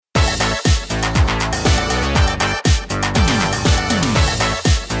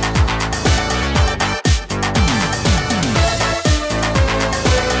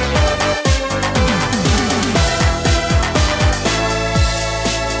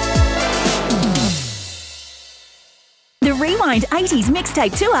Rewind 80s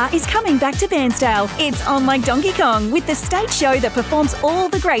Mixtape Tour is coming back to Bairnsdale. It's on like Donkey Kong with the stage show that performs all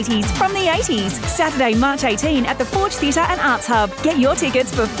the greaties from the 80s. Saturday, March 18 at the Forge Theatre and Arts Hub. Get your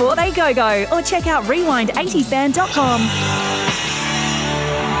tickets before they go or check out rewind80sband.com.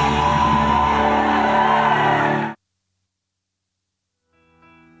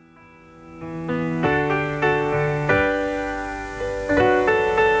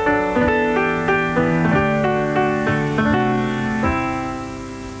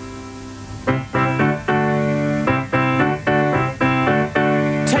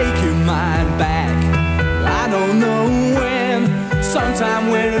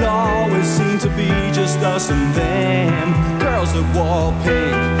 When it always seemed to be just us and them. Girls that wore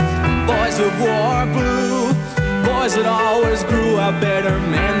pink, boys that wore blue, boys that always grew a better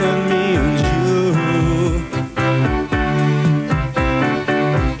man than me and you.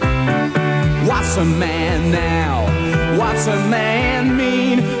 What's a man now? What's a man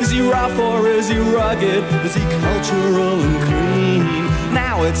mean? Is he rough or is he rugged? Is he cultural and clean?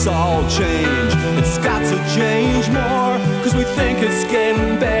 Now it's all changed, it's got to change more, 'cause we think it's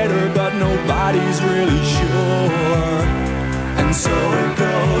getting better, but nobody's really sure. And so it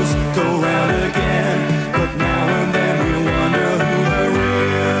goes, go round again, but now and then we wonder who the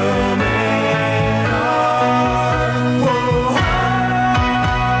real men are. Whoa,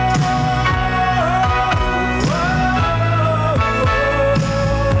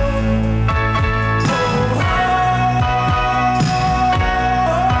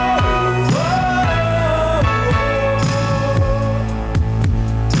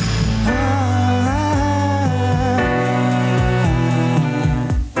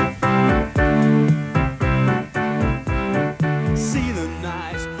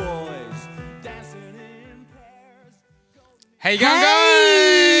 How you going,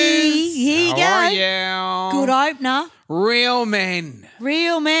 guys? Here you go. How are you? Good opener. Real Men.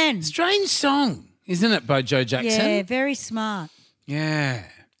 Real Men. Strange song, isn't it, by Joe Jackson? Yeah, very smart. Yeah.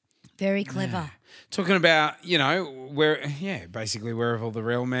 Very clever. Talking about, basically where have all the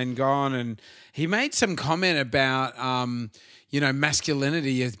real men gone? And he made some comment about,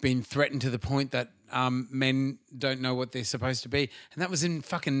 masculinity has been threatened to the point that men don't know what they're supposed to be. And that was in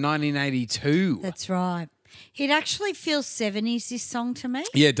fucking 1982. That's right. It actually feels 70s, this song, to me.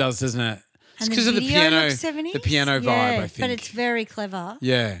 Yeah, it does, doesn't it? It's And because of the video piano, looks 70s? the piano vibe, I think. But it's very clever.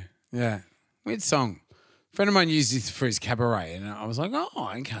 Yeah. Weird song. A friend of mine used it for his cabaret, and I was like,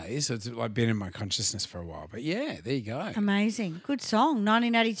 oh, okay. So it's like been in my consciousness for a while. But yeah, there you go. Amazing. Good song.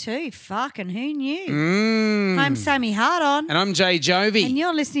 1982. Fucking who knew? I'm Sammy Hardon. And I'm Jay Jovi. And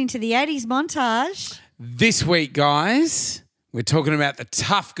you're listening to the 80s montage. This week, guys, we're talking about the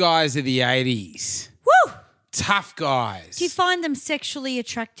tough guys of the 80s. Woo! Tough guys. Do you find them sexually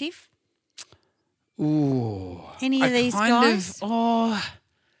attractive? Ooh. Any of these guys?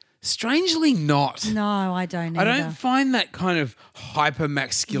 Strangely not. No, I don't I either. don't find that kind of hyper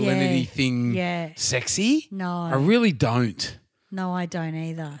masculinity thing sexy. No. I really don't. No, I don't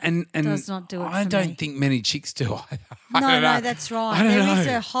either. And does not do it I for don't me. think many chicks do either. No, that's right. I don't There know. is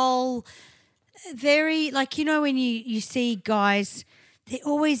a whole very, like, you know when you see guys, they're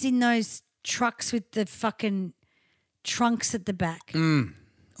always in those trucks with the fucking trunks at the back.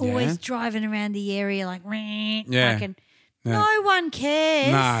 Always driving around the area like, fucking. No one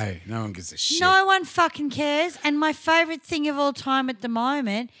cares. No one gives a shit. No one fucking cares. And my favourite thing of all time at the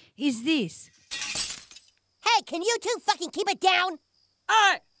moment is this. Hey, can you two fucking keep it down?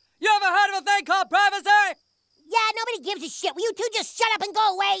 Hey, you ever heard of a thing called privacy? Yeah, nobody gives a shit. Will you two just shut up and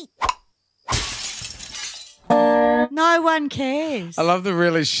go away? No one cares. I love the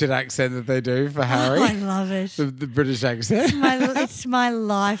really shit accent that they do for Harry. I love it. The British accent. It's my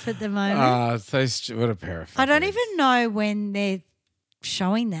life at the moment. What a pair of I don't fuckers. even know when they're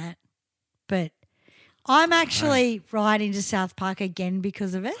showing that, but I'm actually riding to South Park again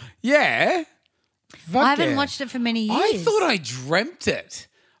because of it. Yeah. Fuck I haven't yeah. watched it for many years. I thought I dreamt it.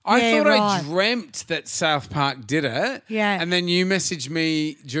 Yeah, I dreamt that South Park did it. Yeah. And then you messaged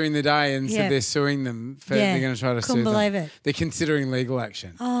me during the day and Yeah. said they're suing them. Yeah. They're going to try to sue Couldn't them. believe it. They're considering legal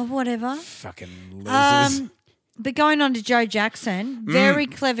action. Oh, whatever. Fucking losers. But going on to Joe Jackson, very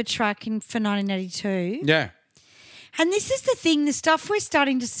clever track for 1982. Yeah. And this is the thing, the stuff we're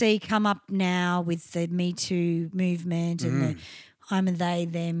starting to see come up now with the Me Too movement and the I'm a they,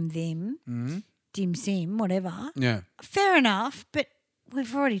 them, dim sim, whatever. Yeah. Fair enough, but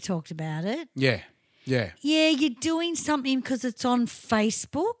we've already talked about it. Yeah. Yeah. Yeah, you're doing something because it's on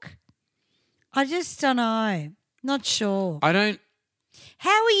Facebook. I just don't know. Not sure. I don't.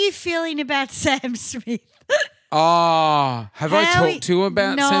 How are you feeling about Sam Smith? Oh, have I talked to you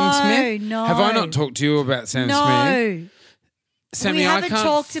about Sam Smith? No. Have I not talked to you about Sam Smith? Sammy, I haven't can't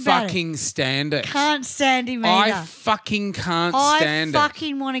talked about fucking stand it. Can't stand him either. I fucking can't I stand it.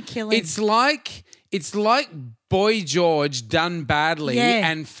 fucking want to kill him. It's like Boy George done badly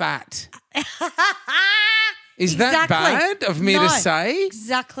and fat. Is that bad of me to say?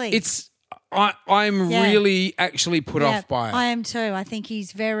 Exactly. I'm really actually put off by it. I am too. I think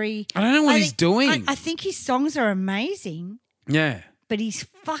he's very. I don't know what he's doing. I think his songs are amazing. Yeah. But his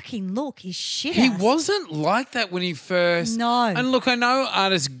fucking look, his shit. He wasn't like that when he first. No. And look, I know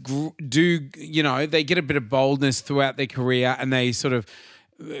artists do, they get a bit of boldness throughout their career and they sort of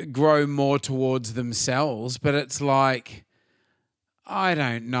grow more towards themselves. But it's like, I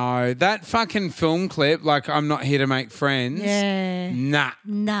don't know. That fucking film clip, like, I'm not here to make friends. Yeah.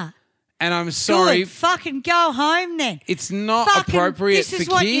 Nah. And I'm sorry. Good. Fucking go home then. It's not appropriate for kids. This is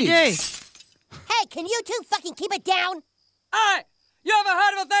what you do. Hey, can you two fucking keep it down? Hey, you ever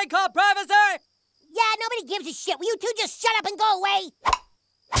heard of a thing called privacy? Yeah, nobody gives a shit. Will you two just shut up and go away?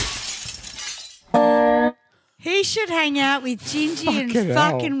 He should hang out with Gingy and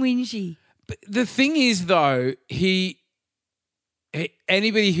fucking Wingy. But the thing is, though,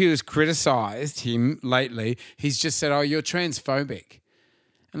 anybody who has criticised him lately, he's just said, "Oh, you're transphobic."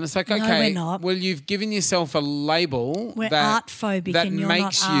 And it's like, No, okay, we're not. well, you've given yourself a label We're that art-phobic that and you're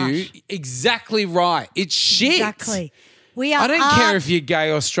makes not you art. exactly right. It's shit. Exactly. We are I don't care if you're gay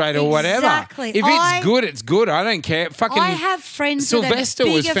or straight or whatever. Exactly. If it's good, it's good. I don't care. Fucking I have friends Sylvester that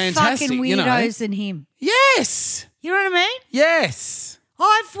are was bigger fantastic, fucking weirdos than him. Yes. You know what I mean? Yes.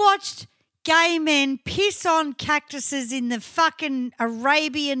 I've watched gay men piss on cactuses in the fucking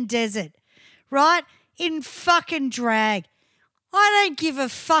Arabian desert, right? In fucking drag. I don't give a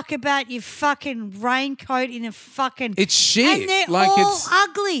fuck about your fucking raincoat in a fucking... It's shit. And they're Like, all it's-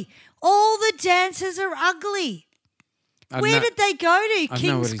 ugly. All the dancers are ugly. Where did they go to? know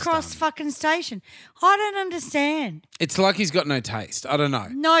King's what he's Cross done. fucking station. I don't understand. It's like he's got no taste. I don't know.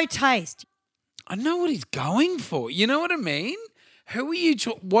 No taste. I know what he's going for. You know what I mean? Who are you?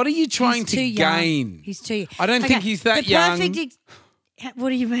 What are you trying He's to too young. gain? He's too young. I don't think he's that young. What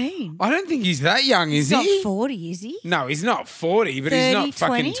do you mean? I don't think he's that young, is He's he? not 40, is he? No, he's not 40, but he's 30, not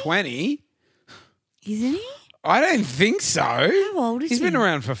fucking 20? 20. Isn't he? I don't think so. How old is He's he? been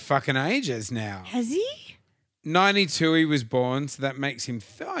around for fucking ages now. Has he? 92 he was born, so that makes him...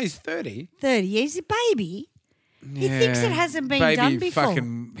 he's 30. 30. He's a baby. He thinks it hasn't been Baby done before.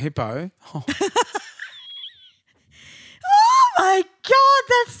 fucking hippo. Oh. Oh my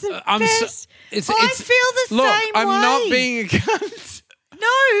God, that's the best. I feel the look, same I'm way. not being a cunt.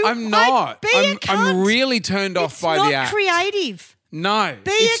 No, I'm not. Be a I'm cunt. really turned off It's by not the act. creative. No,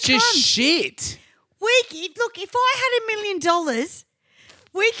 Be it's a just cunt. shit. Look, if I had $1 million,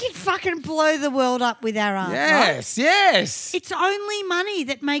 we could fucking blow the world up with our art. Right? Yes. It's only money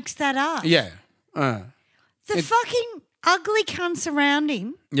that makes that art. Yeah. The fucking ugly cunts around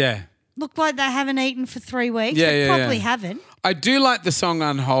him Yeah. look like they haven't eaten for 3 weeks. Yeah, they yeah, probably yeah. haven't. I do like the song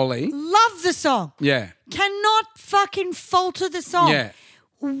Unholy. Love the song. Yeah. Cannot fucking falter the song. Yeah.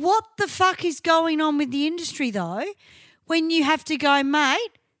 What the fuck is going on with the industry though? When you have to go, mate,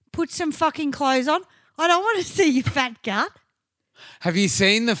 put some fucking clothes on. I don't want to see your fat gut. Have you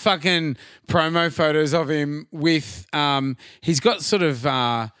seen the fucking promo photos of him with he's got sort of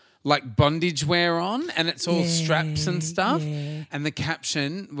like bondage wear on and it's all straps and stuff. Yeah. And the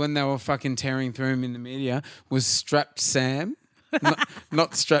caption when they were fucking tearing through him in the media was strapped Sam,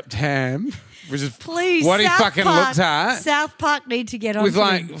 not strapped ham, which is Please, what he South fucking Park, looked at. South Park need to get on With to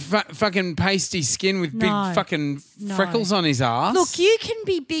like him. fucking pasty skin with big No. fucking No. freckles on his ass. Look, you can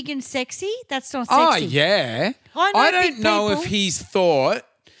be big and sexy. That's not Oh, sexy. yeah. I know I don't big know people. if he's thought,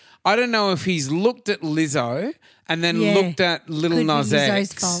 I don't know if he's looked at Lizzo and then Yeah. looked at Lil Could be Nas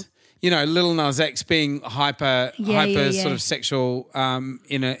Lizzo's X. fault. You know, Lil Nas X being hyper yeah. sort of sexual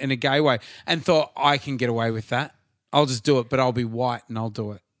in a gay way and thought, I can get away with that. I'll just do it, but I'll be white and I'll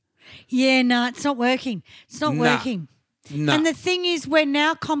do it. Yeah, no, it's not working. It's not Nah. working. No. And the thing is, we're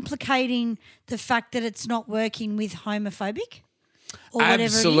now complicating the fact that it's not working with homophobic or whatever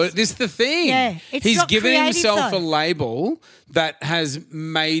Absolutely. it is. This is the thing. Yeah, it's He's not given creative, himself though. a label that has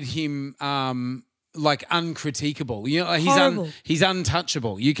made him like uncritiquable. You know, Horrible. he's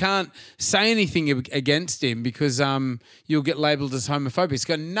untouchable. You can't say anything against him because you'll get labelled as homophobic. It's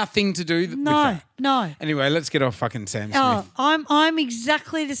got nothing to do with No, that. no. Anyway, let's get off fucking Sam Smith. Oh, I'm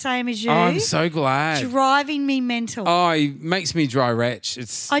exactly the same as you. Oh, I'm so glad. Driving me mental. Oh, he makes me dry retch.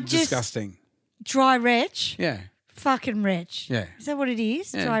 It's I just- disgusting. Dry retch. Yeah. Fucking retch. Yeah. Is that what it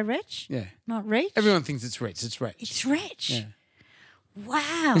is? Yeah. Dry retch? Yeah. Not retch? Everyone thinks it's retch. It's retch. It's retch. Yeah.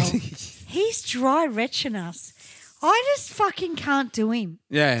 Wow. He's dry retching us. I just fucking can't do him.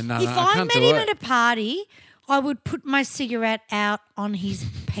 Yeah, no, If I I can't met do him it. at a party I would put my cigarette out on his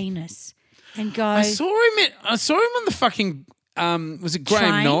penis and go. I saw him on the fucking was it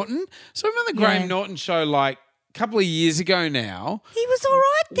Graham Train? Norton? Saw him on the Graham Yeah. Norton show like a couple of years ago now. He was all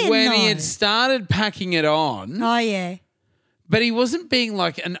right then, when though. he had started packing it on, Oh, yeah. but he wasn't being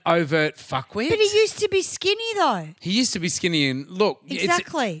like an overt fuckwit. But he used to be skinny, though. He used to be skinny and look,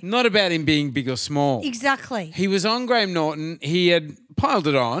 Exactly. it's not about him being big or small. Exactly. He was on Graham Norton. He had piled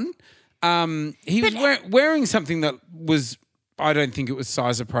it on. He was wearing something that was, I don't think it was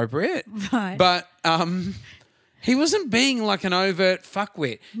size appropriate. Right. But he wasn't being like an overt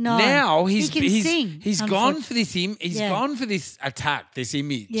fuckwit. No. Now He can sing, he's gone for this. He's Yeah. gone for this attack, this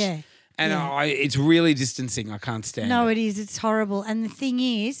image. Yeah. And Yeah. it's really distancing. I can't stand No, it. it is. It's horrible. And the thing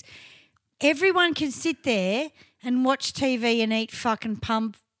is, everyone can sit there and watch TV and eat fucking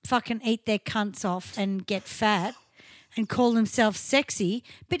eat their cunts off and get fat and call themselves sexy.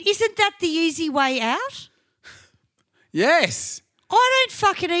 But isn't that the easy way out? Yes. I don't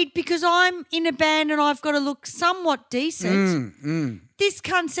fucking eat because I'm in a band and I've got to look somewhat decent. This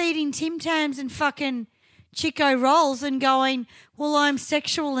cunt's eating Tim Tams and fucking Chico rolls and going, well, I'm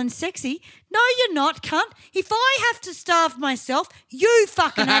sexual and sexy. No, you're not, cunt. If I have to starve myself, you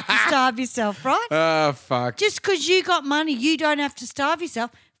fucking have to starve yourself, right? Oh, fuck. Just because you got money, you don't have to starve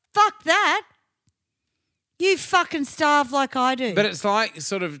yourself. Fuck that. You fucking starve like I do. But it's like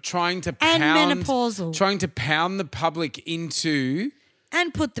sort of trying to And pound, menopausal. trying to pound the public into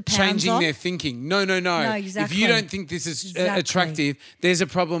and put the pounds changing on. their thinking. No. No, If exactly. you don't think this is Exactly. attractive, there's a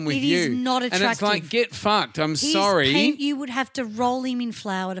problem with It you. is not And it's like, attractive. get fucked. I'm His sorry. paint, you would have to roll him in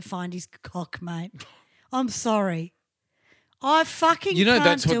flour to find his cock, mate. I'm sorry. I fucking You know can't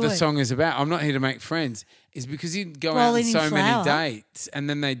that's what do the it. song is about. I'm not here to make friends. Is because he'd go out on Rolling in so many flour. dates and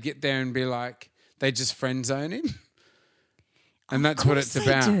then they'd get there and be like, they just friend zone him. And Of that's what course it's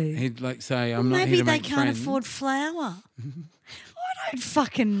they about. do. He'd like say, I'm not Maybe here to they make can't friends. afford flour. I don't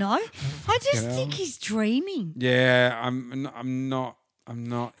fucking know. I just think he's dreaming. Yeah, I'm not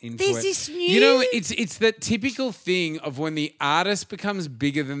into There's it. this You know, new- it's that typical thing of when the artist becomes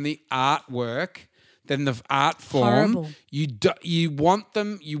bigger than the artwork, than the art form. Horrible. You want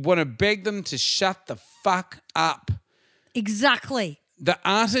to beg them to shut the fuck up. Exactly. The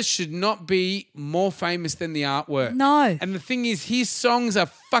artist should not be more famous than the artwork. No. And the thing is, his songs are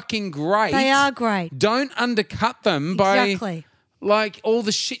fucking great. They are great. Don't undercut them Exactly. by like all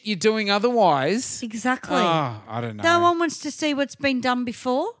the shit you're doing otherwise. Exactly. Oh, I don't know. No one wants to see what's been done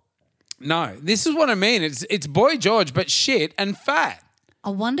before. No, this is what I mean. It's Boy George, but shit and fat.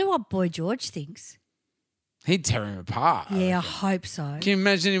 I wonder what Boy George thinks. He'd tear him apart. Yeah, I hope so. Can you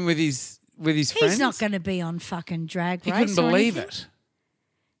imagine him with his friends? He's not going to be on fucking Drag He Race. couldn't or believe anything. it.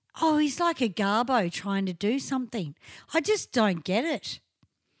 Oh, he's like a garbo trying to do something. I just don't get it.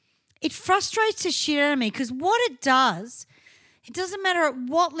 It frustrates the shit out of me because what it does, it doesn't matter at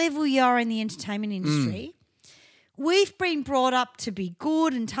what level you are in the entertainment industry. We've been brought up to be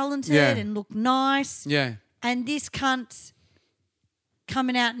good and talented Yeah. and look nice. Yeah. And this cunt's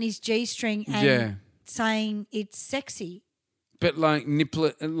coming out in his G-string and Yeah. saying it's sexy. But like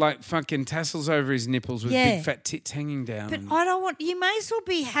like fucking tassels over his nipples with Yeah. big fat tits hanging down. But and- I don't want, you may as well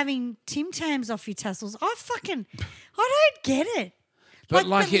be having Tim Tams off your tassels. I don't get it. But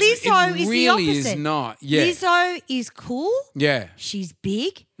like it Lizzo is the really is opposite. not. Yeah. Lizzo is cool. Yeah. She's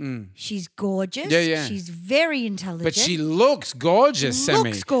big. She's gorgeous. Yeah, yeah. She's very intelligent. But she looks gorgeous,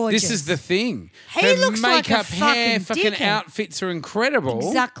 Sammy. Looks gorgeous. This is the thing. He Her looks like a makeup, hair, fucking fucking dickhead. outfits are incredible.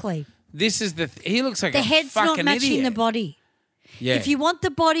 Exactly. This is he looks like The a head's fucking not matching idiot. the body. Yeah. If you want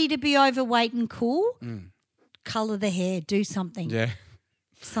the body to be overweight and cool, colour the hair. Do something. Yeah.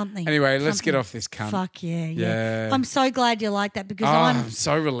 Something. Anyway, let's get Something. off this cunt. Fuck yeah, Yeah. I'm so glad you like that because I'm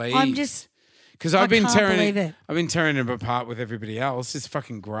so relieved. I'm just because I I've been can't believe tearing it. I've been tearing it apart with everybody else. It's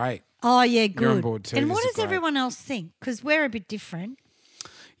fucking great. oh yeah, good. You're on board too. And This what is does great. everyone else think? Because we're a bit different.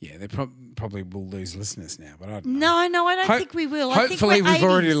 Yeah, they probably will lose listeners now, but I don't know. No, I don't think we will. I think Hopefully, we're we've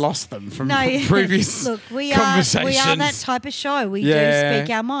already 80s. lost them from No, previous look, we conversations. are that type of show. We Yeah. do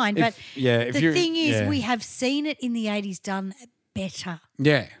speak our mind. But if the you're- thing is, yeah. we have seen it in the 80s done better.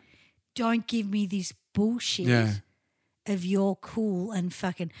 Yeah, Don't give me this bullshit Yeah. of you're cool and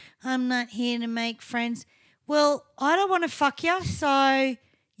fucking, I'm not here to make friends. Well, I don't want to fuck you, so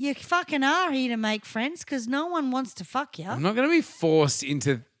you fucking are here to make friends because no one wants to fuck you. I'm not going to be forced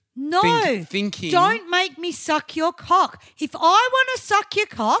into No, thinking. don't make me suck your cock. If I want to suck your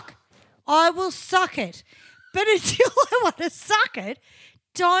cock, I will suck it. But until I want to suck it,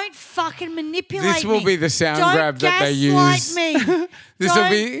 Don't fucking manipulate This will me. be the sound Don't grab that they gaslight use.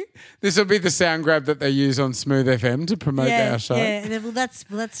 me. This will be the sound grab that they use on Smooth FM to promote our show. Yeah, well, that's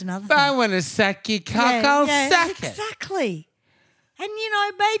another If I thing. want to suck your cock, I'll suck it. Exactly. And,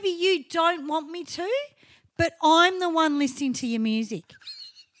 maybe you don't want me to, but I'm the one listening to your music.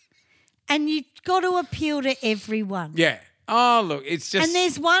 And you've got to appeal to everyone. Yeah. Oh, look, it's just... And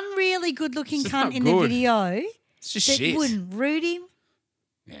there's one really good-looking It's just cunt not in the good. video It's just that shit. wouldn't root him.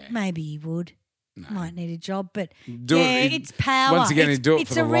 Yeah. Maybe he would. Might need a job, but Do it- it's power. once again, it's, he'd do it it's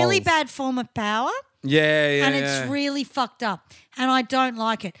for the a really lols. bad form of power, Yeah. and it's really fucked up. And I don't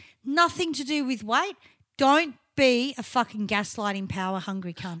like it. Nothing to do with weight. Don't be a fucking gaslighting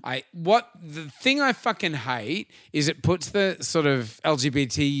power-hungry cunt. The thing I fucking hate is it puts the sort of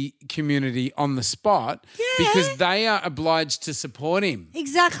LGBT community on the spot because they are obliged to support him.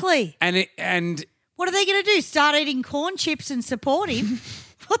 Exactly. And What are they going to do? Start eating corn chips and support him?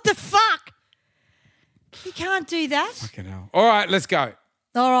 What the fuck? You can't do that. fucking hell. All right, let's go.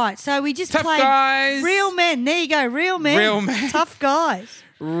 All right, so we just Tough played guys. Real Men. There you go, Real Men. Real men. Tough guys.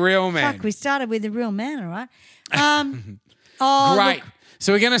 Real man. Fuck, we started with the Real Man, all right? Oh, Great. look,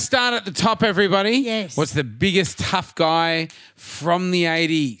 So we're going to start at the top, everybody. Yes. What's the biggest tough guy from the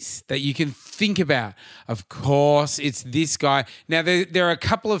 80s that you can think about? Of course, it's this guy. Now, there are a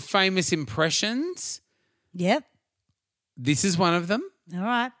couple of famous impressions. Yep. This is one of them. All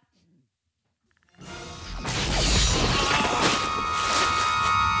right.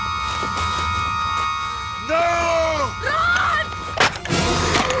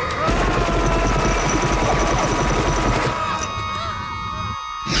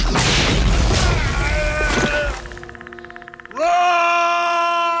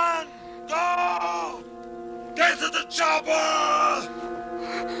 Run! Go! Get to the chopper!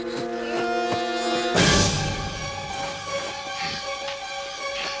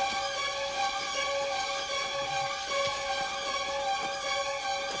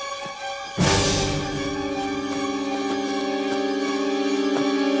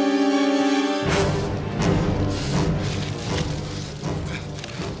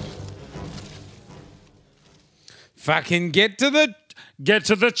 Fucking get to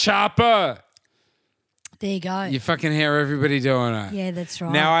the chopper. There you go. You fucking hear everybody doing it. Yeah, that's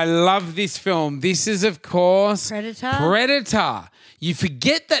right. Now, I love this film. This is, of course, Predator. Predator. You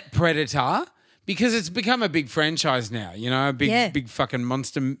forget that Predator because it's become a big franchise now, a big fucking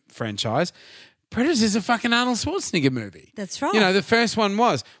monster franchise. Predator's a fucking Arnold Schwarzenegger movie. That's right. The first one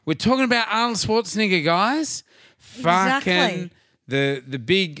was. We're talking about Arnold Schwarzenegger, guys. Exactly. Fucking the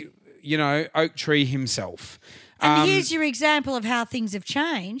big, oak tree himself. And here's your example of how things have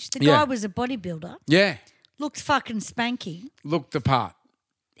changed. The guy was a bodybuilder, Yeah. looked fucking spanking, Looked the part.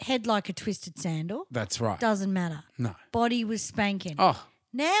 head like a twisted sandal. That's right. Doesn't matter. No. Body was spanking. Oh.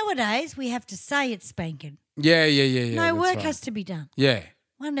 Nowadays, we have to say it's spanking. Yeah. No that's work right. has to be done. Yeah.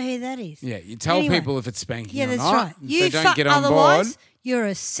 Wonder who that is. Yeah, you tell Anyway. people if it's spanking Yeah, or that's not. right. If You they don't fuck. get on Otherwise, board. you're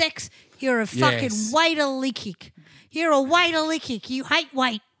a fucking Yes. waiter lickick. You're a waiter lickick. You hate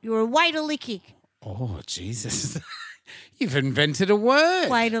weight. You're a waiter lickick. Oh, Jesus. You've invented a word.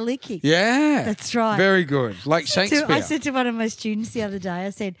 Waiter lickick. Yeah. That's right. Very good. Like Shakespeare. I said to one of my students the other day,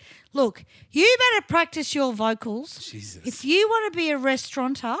 I said, look, you better practice your vocals. Jesus. If you want to be a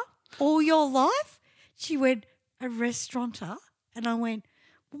restaurateur all your life, she went, a restaurateur? And I went,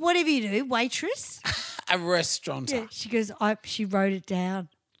 whatever you do, waitress. A restaurateur. Yeah. She goes, she wrote it down.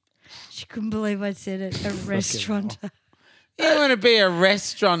 She couldn't believe I said it, a restaurateur. You want to be a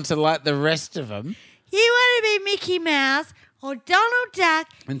restaurateur like the rest of them. You want to be Mickey Mouse or Donald Duck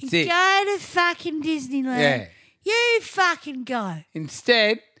That's and it. go to fucking Disneyland. Yeah. You fucking go.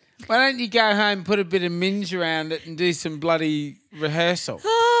 Instead, why don't you go home, put a bit of minge around it and do some bloody rehearsal?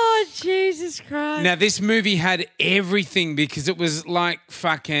 Oh, Jesus Christ. Now, this movie had everything because it was like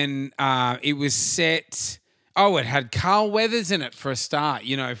fucking, it was set, it had Carl Weathers in it for a start,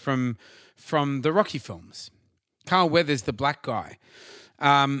 from the Rocky films. Carl Weathers, the black guy.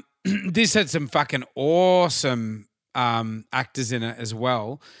 This had some fucking awesome actors in it as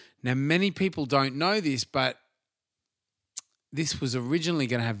well. Now, many people don't know this, but this was originally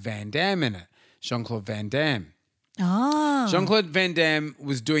going to have Van Damme in it, Jean-Claude Van Damme. Oh. Jean-Claude Van Damme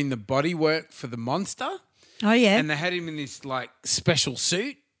was doing the body work for the monster. Oh, yeah. And they had him in this like special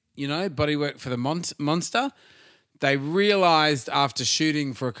suit, body work for the monster. They realized after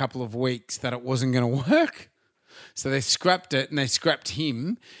shooting for a couple of weeks that it wasn't going to work. So they scrapped it and they scrapped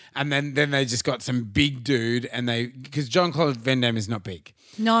him. And then they just got some big dude because Jean-Claude Van Damme is not big.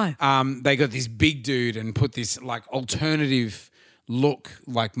 No. They got this big dude and put this like alternative look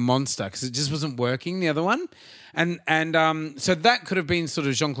like monster because it just wasn't working, the other one. And so that could have been sort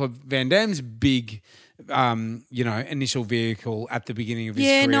of Jean-Claude Van Damme's big, initial vehicle at the beginning of his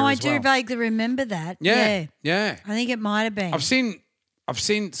career. Yeah, no, I as do well. vaguely remember that. Yeah. I think it might have been. I've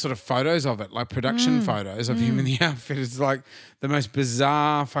seen sort of photos of it, like production photos of him in the outfit. It's like the most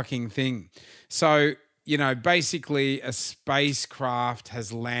bizarre fucking thing. So, basically a spacecraft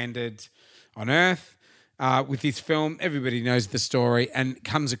has landed on Earth with this film. Everybody knows the story and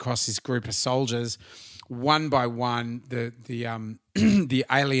comes across this group of soldiers. One by one, the the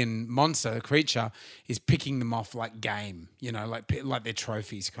alien monster, the creature, is picking them off like game, like their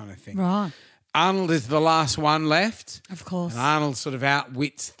trophies kind of thing. Right. Arnold is the last one left. Of course. And Arnold sort of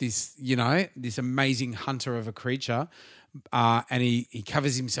outwits this, this amazing hunter of a creature. And he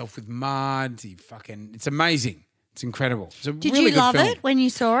covers himself with mud. It's amazing. It's incredible. It's a Did really you good love film. it when you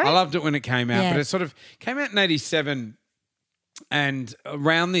saw it? I loved it when it came out, Yeah. but it sort of came out in 87. And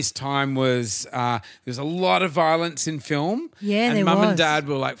around this time was there was a lot of violence in film. Yeah, and there Mum and was. Dad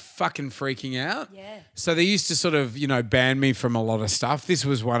were like fucking freaking out. Yeah. So they used to sort of, ban me from a lot of stuff. This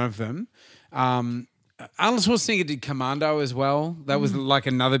was one of them. Arnold Schwarzenegger did Commando as well. That was like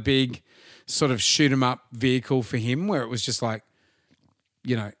another big sort of shoot 'em up vehicle for him where it was just like,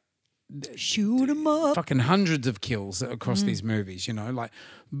 Shoot 'em up. fucking hundreds of kills across these movies, like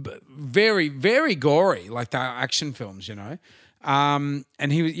very, very gory, like the action films, And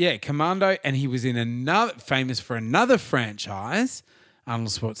he was, Commando, and he was in famous for another franchise,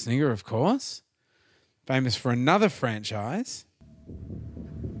 Arnold Schwarzenegger, of course, famous for another franchise.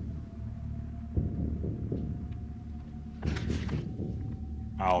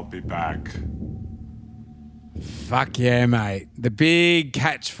 I'll be back. Fuck yeah, mate. The big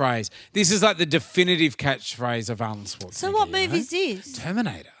catchphrase. This is like the definitive catchphrase of Arnold Schwarzenegger. So what movie is this?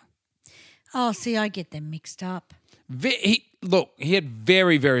 Terminator. Oh, see, I get them mixed up. He had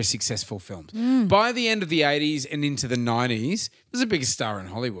very, very successful films. By the end of the 80s and into the 90s, he was the biggest star in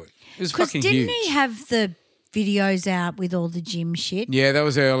Hollywood. It was fucking Didn't huge. he have the videos out with all the gym shit? Yeah, that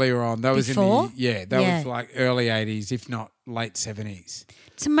was earlier on. That Before? was was like early 80s, if not late 70s.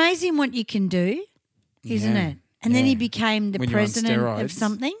 It's amazing what you can do, isn't Yeah. it? And then he Yeah. became the When you're on president of steroids.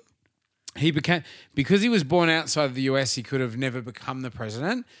 something. Because he was born outside of the US, he could have never become the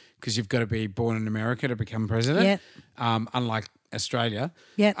president because you've got to be born in America to become president, Yep. Unlike Australia.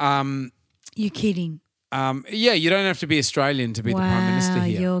 Yeah. You're kidding. You don't have to be Australian to be the Prime Minister Wow,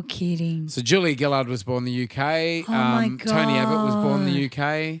 here. you're kidding. So Julia Gillard was born in the UK. Oh my Tony Abbott was born in the God.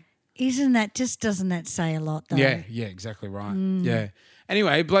 UK. Doesn't that say a lot though? Yeah, exactly right. Yeah.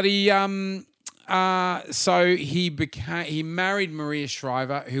 Anyway, bloody so he married Maria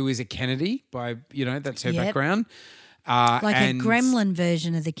Shriver, who is a Kennedy by that's her Yep. background. Like and a gremlin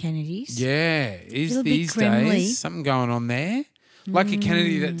version of the Kennedys. Yeah, is Little bit these gremly. days something going on there? Like a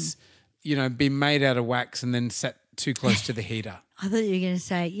Kennedy that's been made out of wax and then set too close to the heater. I thought you were going to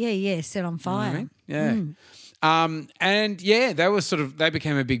say, set on You know what fire. I mean? Yeah. They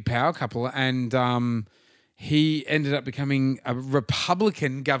became a big power couple, and he ended up becoming a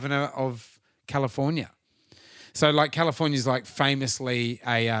Republican governor of California. So, like, California's like famously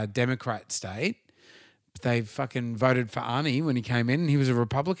a Democrat state. They fucking voted for Arnie when he came in, and he was a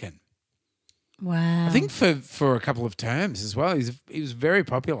Republican. Wow. I think for a couple of terms as well. He was very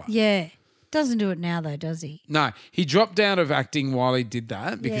popular. Yeah. Doesn't do it now though, does he? No, he dropped out of acting while he did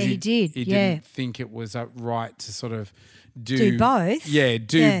that because he did, He yeah. didn't think it was right to sort of Do both? Yeah,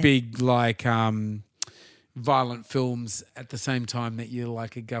 do Yeah. big like violent films at the same time that you're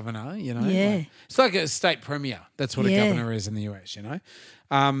like a governor. Yeah. Like, it's like a state premier. That's what a Yeah. governor is in the US.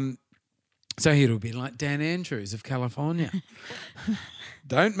 So he'd have been like Dan Andrews of California.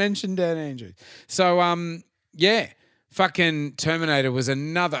 Don't mention Dan Andrews. So fucking Terminator was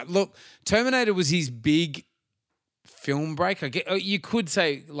another. Look, Terminator was his big film break. You could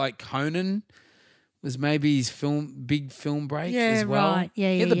say like Conan was maybe his big film break as well. right.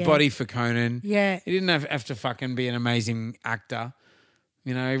 Yeah, He had the yeah. body for Conan. Yeah. He didn't have to fucking be an amazing actor.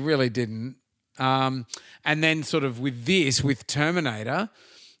 He really didn't. And then sort of with Terminator,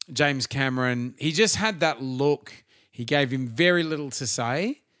 James Cameron, he just had that look. He gave him very little to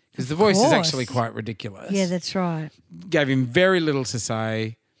say because the voice is course. actually quite ridiculous. Yeah, that's right. Gave him very little to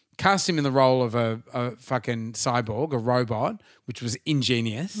say. Cast him in the role of a fucking cyborg, a robot, which was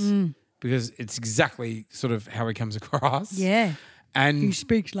ingenious because it's exactly sort of how he comes across. Yeah. And He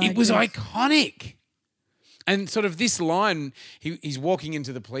speaks like it was this. iconic. And sort of this line, he's walking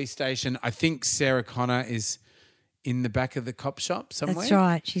into the police station. I think Sarah Connor is in the back of the cop shop somewhere. That's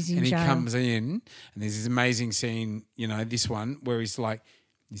right. She's in and jail. he comes in, and there's this amazing scene, this one where he's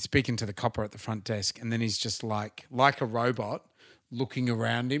speaking to the copper at the front desk, and then he's just like a robot, looking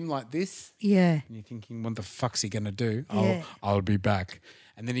around him like this. Yeah. And you're thinking, what the fuck's he going to do? Yeah. I'll be back.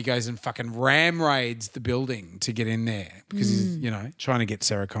 And then he goes and fucking ram raids the building to get in there because he's, trying to get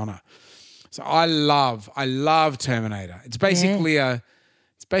Sarah Connor. So I love Terminator. It's basically a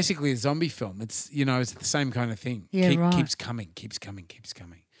zombie film. It's it's the same kind of thing. Yeah, right. Keeps coming.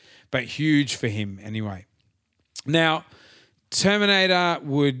 But huge for him anyway. Now, Terminator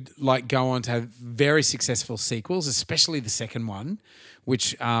would go on to have very successful sequels, especially the second one,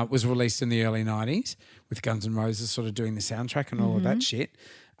 which was released in the early 90s with Guns N' Roses sort of doing the soundtrack and all of that shit.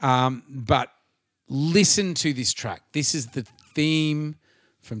 But listen to this track. This is the theme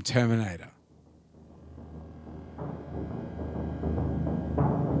from Terminator.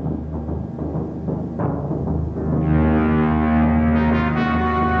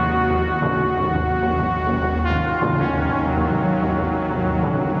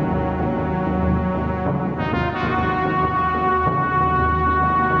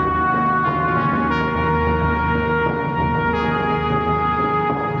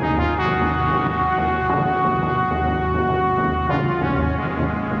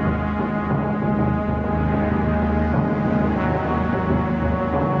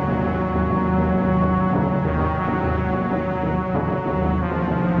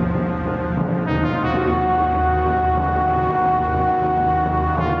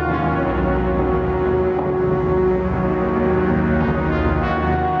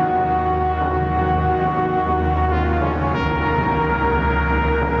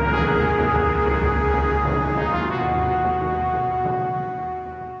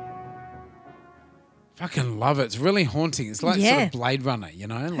 Fucking love it. It's really haunting. It's like sort of Blade Runner,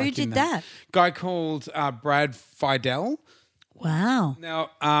 Who did that? Guy called Brad Fidel. Wow.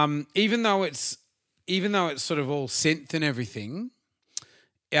 Now, even though it's sort of all synth and everything,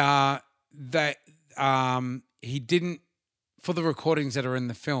 he didn't, for the recordings that are in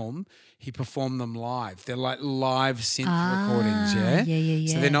the film, he performed them live. They're like live synth recordings, yeah?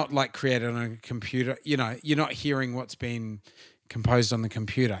 Yeah. So they're not like created on a computer. You're not hearing what's been composed on the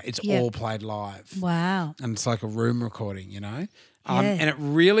computer. It's all played live. Wow. And it's like a room recording, And it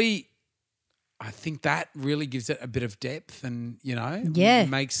really, I think that really gives it a bit of depth and,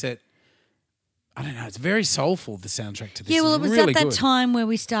 makes it, I don't know, it's very soulful, the soundtrack to this. Yeah, well, it was really at that good. time where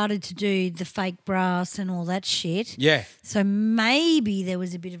we started to do the fake brass and all that shit. Yeah. So maybe there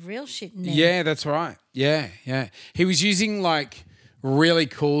was a bit of real shit in there. Yeah, that's right. Yeah. He was using really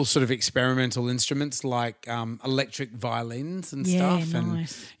cool sort of experimental instruments like electric violins and stuff.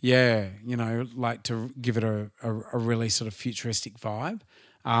 Nice. And to give it a really sort of futuristic vibe.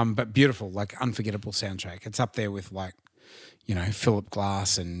 But beautiful, unforgettable soundtrack. It's up there with Philip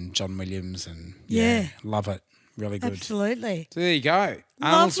Glass and John Williams and love it. Really good. Absolutely. So there you go. Lovely.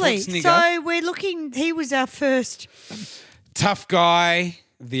 Arnold Schwarzenegger. So we're looking, he was our first. Tough guy,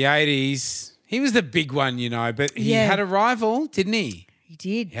 the 80s. He was the big one, but he had a rival, didn't he? He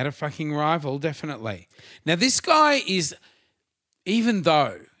did. He had a fucking rival, definitely. Now, this guy is, even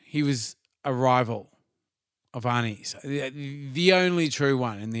though he was a rival of Arnie's, the only true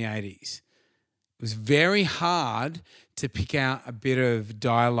one in the 80s, it was very hard to pick out a bit of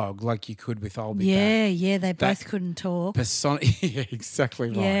dialogue like you could with I'll Be Back. Yeah, they both couldn't talk. Yeah, exactly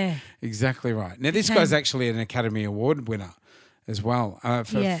right. Yeah. Exactly right. Now, this guy's actually an Academy Award winner as well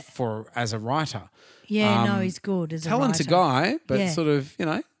for as a writer. Yeah, no, he's good as a writer. Talented guy, but sort of,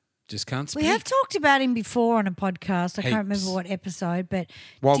 just can't speak. We have talked about him before on a podcast. I can't remember what episode, but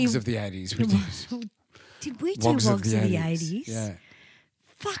Wogs of the 80s. We did. Did we do Wogs of the 80s? Yeah.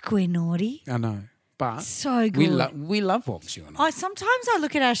 Fuck, we're naughty. I know. But so good. We love Wogs, you and I. Sometimes I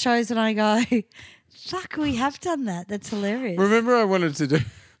look at our shows and I go, fuck, we have done that. That's hilarious. Remember I wanted to do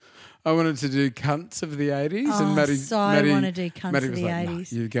Cunts of the 80s and Maddie want to do Cunts Maddie of the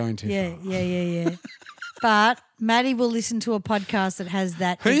 80s. No, you're going too far. Yeah. But Maddie will listen to a podcast that has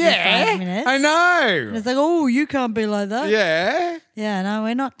that every 5 minutes. I know. And it's like, oh, you can't be like that. Yeah. Yeah, no,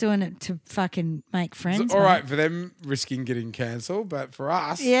 we're not doing it to fucking make friends. It's all right for them risking getting cancelled, but for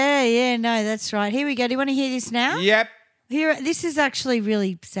us. Yeah, no, that's right. Here we go. Do you want to hear this now? Yep. This is actually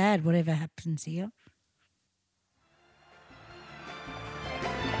really sad, whatever happens here.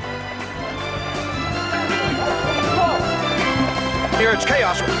 Here it's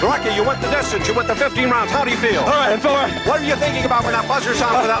chaos. Rocky, you went the distance. You went the 15 rounds. How do you feel? All right, fella. What are you thinking about when that buzzer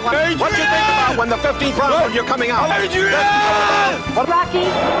sounds for that line? What do you think about when the 15th round when you're coming out? Rocky. Rocky.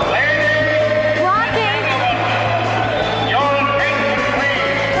 Rocky.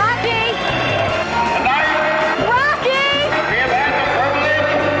 Rocky. We have had the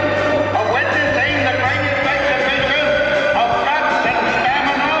privilege of witnessing the greatest exhibition of guts and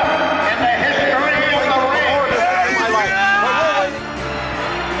stamina in the history of the ring.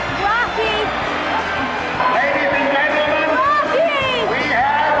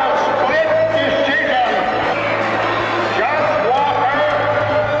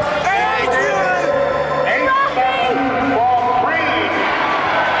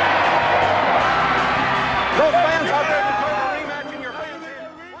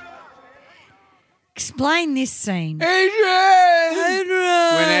 Explain this scene. Adrian!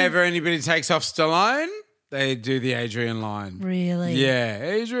 Whenever anybody takes off Stallone, they do the Adrian line. Really? Yeah,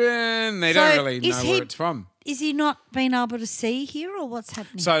 Adrian. They So don't really know is he- where it's from. Is he not being able to see here or what's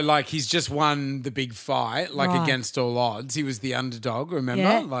happening? So, like, he's just won the big fight, like, Right. against all odds. He was the underdog, remember?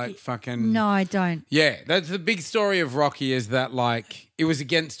 Yeah. Like, fucking... No, I don't. Yeah, that's the big story of Rocky is that, like, it was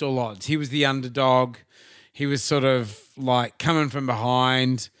against all odds. He was the underdog. He was sort of, like, coming from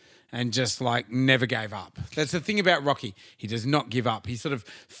behind and just, like, never gave up. That's the thing about Rocky. He does not give up. He sort of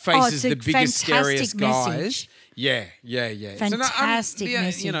faces it's a the biggest, fantastic scariest guys. message. Yeah. It's Fantastic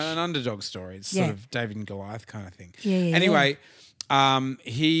message. You know, an underdog story. It's Yeah. sort of David and Goliath kind of thing. Yeah. Anyway,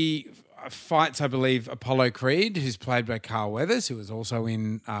 he fights, I believe, Apollo Creed, who's played by Carl Weathers, who was also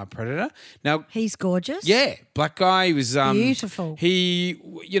in Predator. Now, He's gorgeous. yeah, black guy. He was Beautiful. He,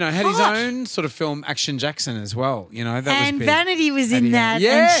 had his Hot. own sort of film, Action Jackson, as well. You know, that And was big. Vanity was in that,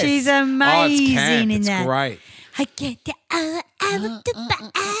 Yes. and she's Oh, amazing it's camp. in It's that. great. I get the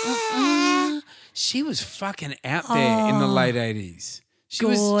She was fucking out there in the late 80s. She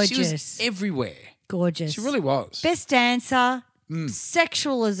was Gorgeous. everywhere. gorgeous. She really was. Best dancer,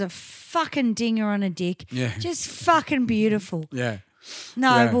 sexual as a fucking dinger on a dick. Yeah. Just fucking beautiful. Yeah.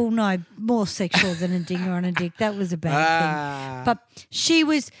 No, Yeah. well, no, more sexual than a dinger on a dick. That was a bad thing. But she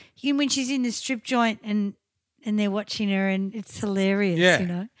was, when she's in the strip joint and they're watching her and it's hilarious, Yeah. you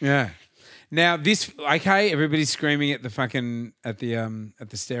know. Yeah. Now this, okay, everybody's screaming at the fucking at the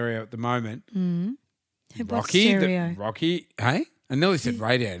stereo at the moment. Who bought Rocky, stereo? Rocky, hey? I nearly said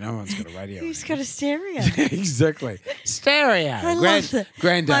radio. No one's got a radio. Who's got a stereo? Exactly. Stereo. I love it.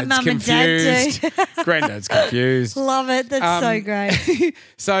 Granddad's My mum and dad confused. do. Granddad's confused. Love it. That's so great.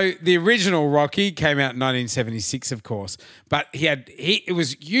 So the original Rocky came out in 1976, of course, but it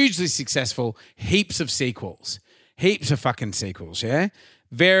was hugely successful. Heaps of sequels. Heaps of fucking sequels, yeah?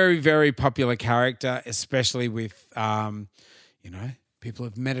 Very, very popular character, especially with, people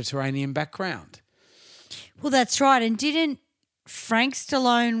of Mediterranean background. Well, that's right. And didn't Frank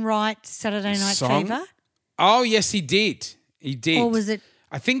Stallone write Saturday Night Song? Fever? Oh, yes, he did. He did. Or was it?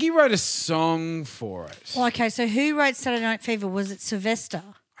 I think he wrote a song for it. Oh, okay, so who wrote Saturday Night Fever? Was it Sylvester?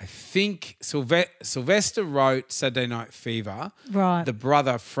 I think Sylvester wrote Saturday Night Fever. Right. The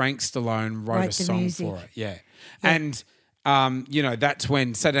brother, Frank Stallone, wrote a the song music. for it. Yeah. And, that's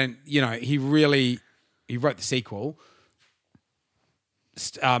when Saturday, he wrote the sequel.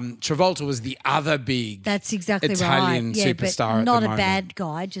 Travolta was the other big That's exactly Italian right. Yeah, superstar but at the not a moment. bad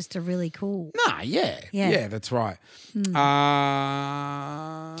guy, just a really cool. Nah, yeah. Yeah. Yeah, that's right.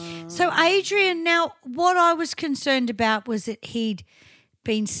 So Adrian, now what I was concerned about was that he'd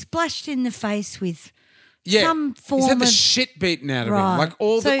been splashed in the face with some form he's had the of shit beaten out of Right. him. Like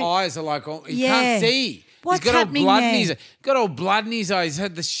all the So- eyes are like, he Yeah. can't see. What's he's got happening all blood there? in his got all blood in his eyes. He's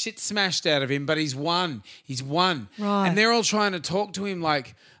had the shit smashed out of him, but he's won. He's won. Right. And they're all trying to talk to him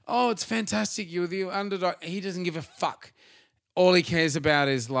like, oh, it's fantastic. You're the underdog. He doesn't give a fuck. All he cares about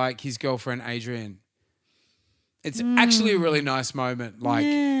is like his girlfriend Adrian. It's actually a really nice moment. Like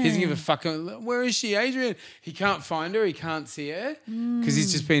he doesn't give a fuck. Where is she, Adrian? He can't find her. He can't see her because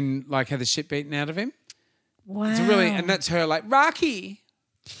he's just been like had the shit beaten out of him. wow. It's and that's her like Rocky.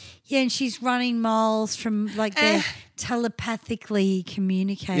 Yeah, and she's running miles from like they're telepathically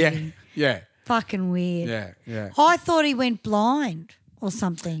communicating. Yeah. Fucking weird. Yeah. I thought he went blind or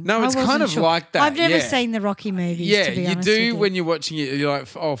something. No, I it's kind wasn't of sure. like that, I've never yeah. seen the Rocky movies. Yeah, to be you honest do with you. when you're watching it. You're like,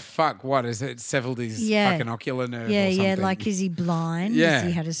 oh fuck, what is it? Severed his fucking ocular nerve. Yeah, or something. yeah. Like, is he blind? Yeah. Has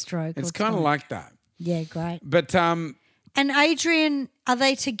he had a stroke? It's What's kind of going- like that. Yeah, great. But And Adrian, are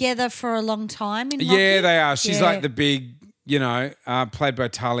they together for a long time in Rocky? yeah, they are. She's Yeah. like the big, played by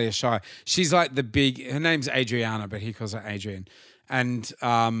Talia Shire. She's like the big. Her name's Adriana, but he calls her Adrian. And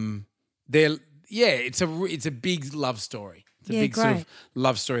it's a big love story. It's a big sort great. of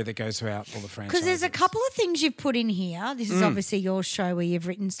love story that goes throughout all the franchises. Because there's a couple of things you've put in here. This is obviously your show where you've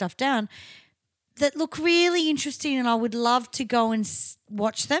written stuff down that look really interesting, and I would love to go and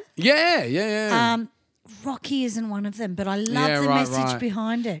watch them. Yeah. Rocky isn't one of them, but I love the right, message right.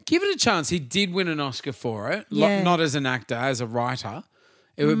 behind it. Give it a chance. He did win an Oscar for it, Yeah. not as an actor, as a writer.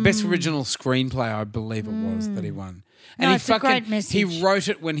 It was best original screenplay, I believe it was that he won. And No, he it's a great message. He wrote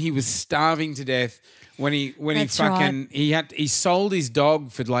it when he was starving to death. That's right. He sold his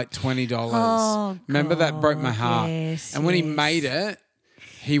dog for like $20. Oh, Remember that broke my God, heart. yes, and when he yes. made it,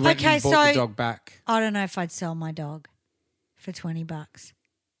 he went Okay, and bought the so- dog back. I don't know if I'd sell my dog for $20.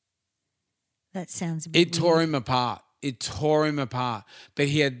 That sounds a bit It tore weird. him apart. But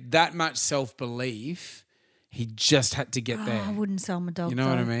he had that much self-belief. He just had to get there. I wouldn't sell my dog. You know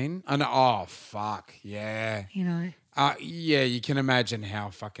what I though, mean? I know. Oh, fuck. Yeah. You know. Yeah, you can imagine how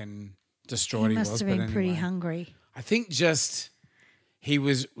fucking distraught he was. Must have but been pretty anyway. hungry. I think just he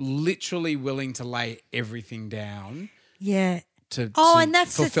was literally willing to lay everything down Yeah. to And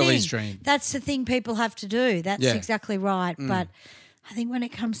that's fulfill the thing. his dream. That's the thing people have to do. That's Yeah. exactly right. But I think when it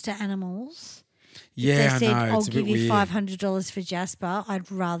comes to animals, Yeah, if they said, I know. I'll It's a give bit you weird. $500 for Jasper,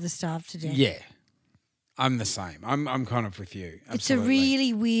 I'd rather starve to death. Yeah. I'm the same. I'm kind of with you. It's a Absolutely.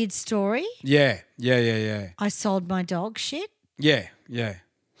 really weird story. Yeah. I sold my dog shit. Yeah.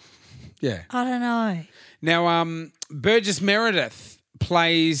 I don't know. Now, Burgess Meredith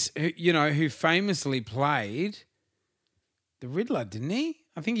plays, who famously played the Riddler, didn't he?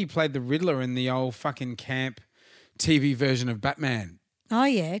 I think he played the Riddler in the old fucking camp TV version of Batman. Oh,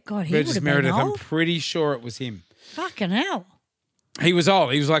 yeah. God, he would Burgess have Meredith, been I'm old. pretty sure it was him. Fucking hell. He was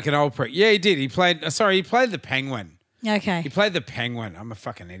old. He was like an old prick. Yeah, he did. He played the Penguin. Okay. He played the Penguin. I'm a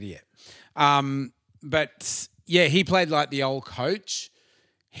fucking idiot. But yeah, he played like the old coach.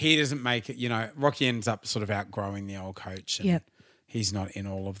 He doesn't make it, Rocky ends up sort of outgrowing the old coach. And Yep. he's not in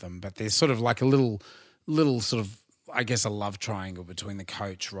all of them. But there's sort of like a little sort of, I guess, a love triangle between the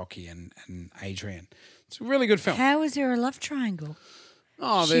coach, Rocky, and Adrian. It's a really good film. How is there a love triangle?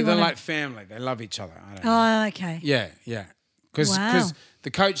 Oh, She they're wanna- like family. They love each other. I don't know. Oh, okay. Yeah. Because Wow.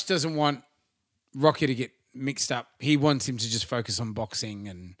 the coach doesn't want Rocky to get mixed up. He wants him to just focus on boxing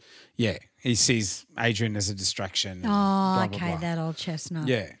and, he sees Adrian as a distraction. And Oh, blah, blah, okay, blah. that old chestnut.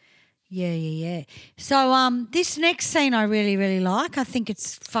 Yeah. Yeah. So this next scene I really, really like. I think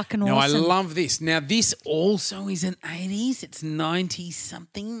it's fucking Now, awesome. I love this. Now, this also is an 80s. It's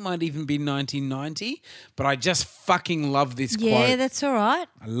 90-something, might even be 1990. But I just fucking love this quote. Yeah, that's all right.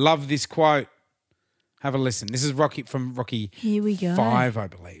 I love this quote. Have a listen. This is Rocky from Rocky Here we go. 5, I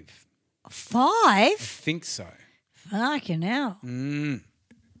believe. 5? I think so. Fucking hell. Mm.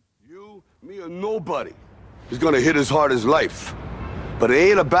 You, me, or nobody is gonna hit as hard as life. But it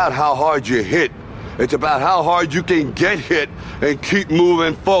ain't about how hard you hit. It's about how hard you can get hit and keep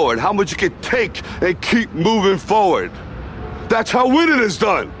moving forward. How much you can take and keep moving forward. That's how winning is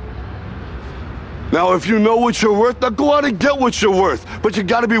done. Now, if you know what you're worth, now go out and get what you're worth. But you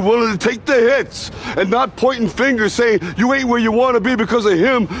gotta be willing to take the hits and not pointing fingers saying you ain't where you wanna be because of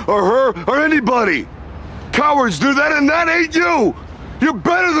him or her or anybody. Cowards do that and that ain't you. You're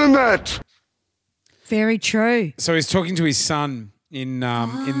better than that. Very true. So he's talking to his son in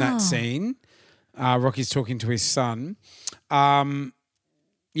that scene. Rocky's talking to his son. I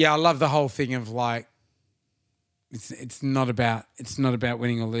love the whole thing of like it's not about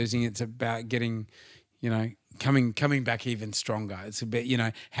winning or losing. It's about getting, coming back even stronger. It's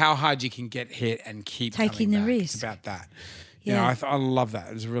about how hard you can get hit and keep Taking coming the back. risk. It's about that. Yeah. I love that.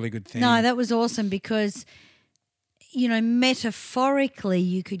 It was a really good thing. No, that was awesome because, metaphorically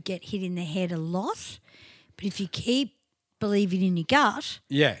you could get hit in the head a lot. But if you keep believing in your gut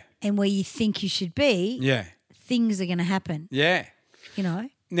yeah, and where you think you should be, yeah, things are going to happen, yeah.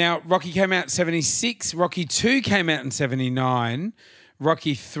 Now, Rocky came out in 76. Rocky 2 came out in 79.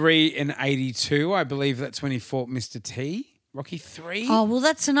 Rocky 3 in 82. I believe that's when he fought Mr. T. Rocky 3? Oh, well,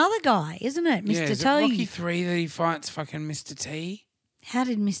 that's another guy, isn't it? Mr. Yeah, is it T. Rocky 3 that he fights fucking Mr. T? How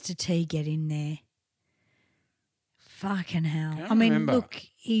did Mr. T get in there? Fucking hell. Can't I mean, remember. look,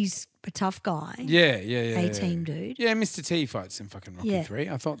 he's a tough guy. Yeah. A-team dude. Yeah, Mr. T fights in fucking Rocky Yeah. 3.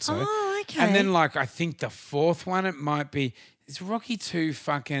 I thought so. Oh, okay. And then, I think the fourth one, it might be, is Rocky 2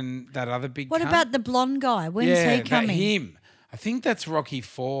 fucking that other big What cunt? about the blonde guy? When's he coming? him. I think that's Rocky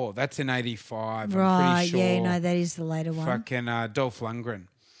 4. That's in 85. Right, I'm pretty sure. yeah, no, that is the later one. Fucking Dolph Lundgren.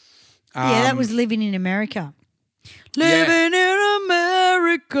 Yeah, that was Living in America. Living in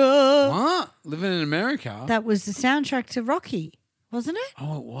America. What? Living in America? That was the soundtrack to Rocky, wasn't it?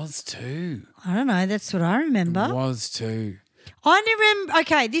 Oh, it was too. I don't know. That's what I remember. It was too. I never remember.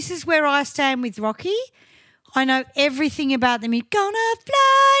 Okay, this is where I stand with Rocky. I know everything about them. You're gonna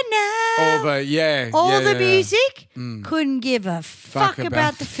fly now. All the, All the yeah. music. Couldn't give a fuck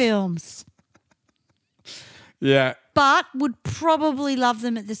about the films. Yeah. But would probably love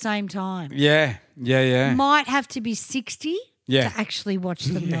them at the same time. Yeah. Might have to be 60 Yeah. to actually watch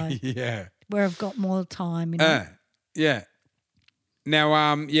them though. Yeah. Where I've got more time. Yeah.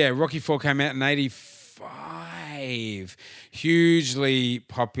 Now, Rocky 4 came out in 85. Hugely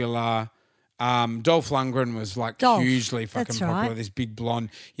popular. Dolph Lundgren was hugely fucking that's popular. right. This big blonde.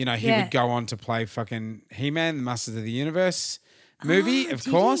 He Yeah. would go on to play fucking He-Man, the Masters of the Universe movie, of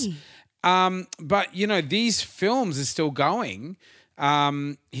did course. he? But, these films are still going.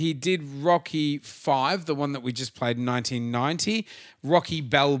 He did Rocky 5, the one that we just played in 1990, Rocky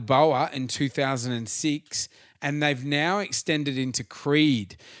Balboa in 2006, and they've now extended into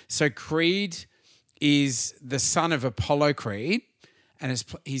Creed. So Creed is the son of Apollo Creed, and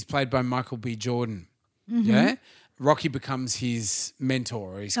he's played by Michael B. Jordan. Yeah, Rocky becomes his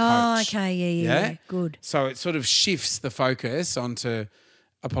mentor or his coach. Oh, okay, yeah, good. So it sort of shifts the focus onto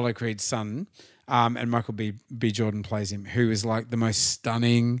Apollo Creed's son, and Michael B. Jordan plays him, who is like the most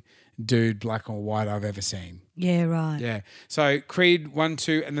stunning dude, black or white, I've ever seen. Yeah, right. Yeah. So Creed 1,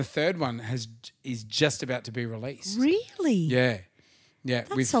 2, and the third one is just about to be released. Really? Yeah. Yeah.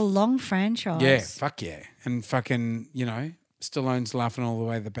 That's a long franchise. Yeah, fuck yeah. And fucking, Stallone's laughing all the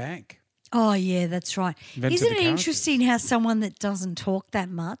way to the bank. Oh, yeah, that's right. Invented Isn't the it characters. interesting how someone that doesn't talk that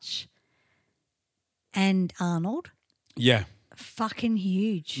much and Arnold, Yeah. fucking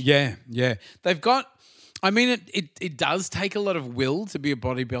huge. Yeah, yeah. They've got, it does take a lot of will to be a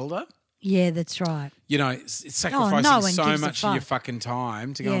bodybuilder. Yeah, that's right. It's sacrificing no one so gives a much of your fuck. fucking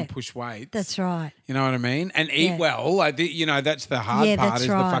time to go and push weights. That's right. You know what I mean? And eat well. Like, that's the hard Yeah, part that's is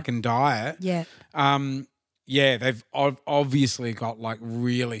right. the fucking diet. Yeah. Yeah, they've obviously got like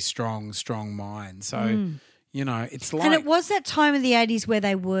really strong minds. So, it's like. And it was that time of the 80s where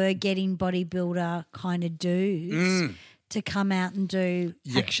they were getting bodybuilder kind of dudes to come out and do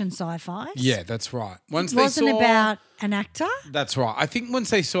action sci-fi. Yeah, that's right. It wasn't about an actor. That's right. I think once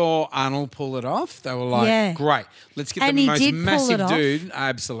they saw Arnold pull it off, they were like, great, let's get And the he most did pull massive it off. dude.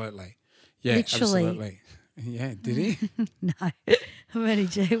 Absolutely. Yeah, Literally. absolutely. Yeah, did he? No, I'm only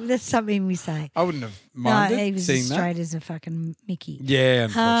joking. That's something we say. I wouldn't have minded No, he was seeing as that. straight as a fucking Mickey. Yeah,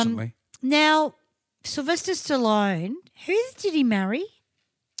 unfortunately. Now, Sylvester Stallone, who did he marry?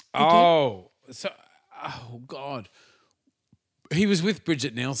 Oh, God. He was with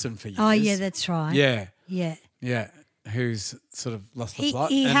Bridget Nielsen for years. Oh, yeah, that's right. Yeah, Yeah. yeah. Who's sort of lost the He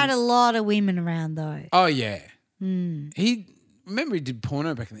plot. had a lot of women around, though. Oh, yeah. He did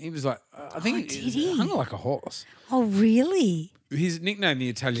porno back then. He was like, I think did he he? hung like a horse. Oh, really? His nickname, the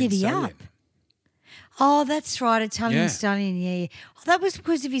Italian Giddy Stallion. up. Oh, that's right, Italian Yeah. Stallion, yeah. Oh, that was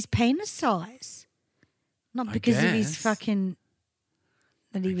because of his penis size. Not because of his guess. fucking,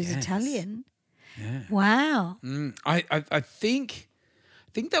 that he was guess. Italian. Yeah. Wow. I think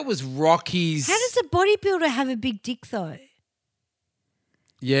that was Rocky's. How does a bodybuilder have a big dick, though?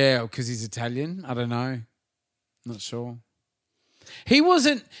 Yeah, because he's Italian. I don't know. Not sure. He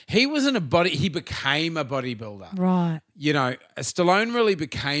wasn't a body. He became a bodybuilder. Right. Stallone really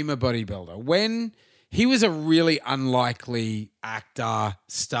became a bodybuilder when he was a really unlikely actor,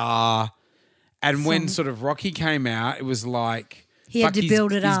 star, and when sort of Rocky came out, it was like He had to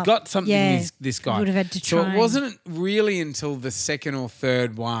build it up. He's got something. Yeah. This guy He would have had to So train. it wasn't really until the second or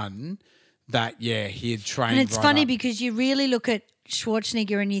third one that he had trained. And it's right funny up. because you really look at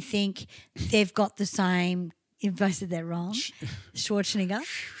Schwarzenegger and you think they've got the same. If I said that wrong, Schwarzenegger.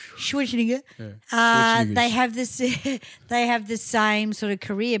 They have this. They have the same sort of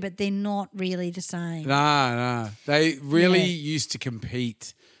career, but they're not really the same. No. They really used to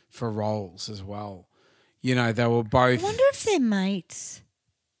compete for roles as well. They were I both. wonder if they're mates.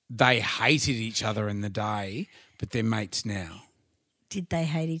 They hated each other in the day, but they're mates now. Did they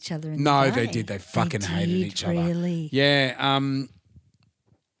hate each other? No, the day? they did. They fucking hated did, each other. Really? Yeah.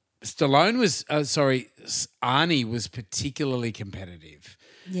 Stallone was, Arnie was particularly competitive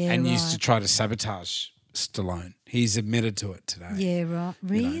and used to try to sabotage Stallone. He's admitted to it today. Yeah, right.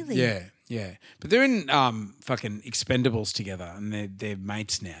 Really? Yeah. But they're in fucking Expendables together and they're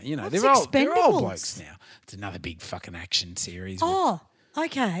mates now. What's they're all Expendables? blokes now. It's another big fucking action series. Oh,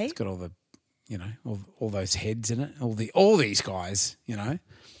 okay. It's got all the, all those heads in it. All these guys, yeah,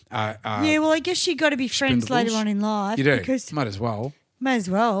 well, I guess you got to be friends later Expendables. on in life. You do. Because Might as well. may as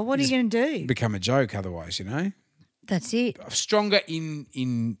well. What are you going to do? Become a joke otherwise, That's it. Stronger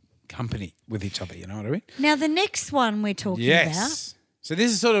in company with each other, you know what I mean? Now, the next one we're talking Yes. So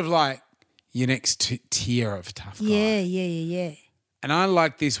this is sort of like your next tier of tough guy. about. Yeah. And I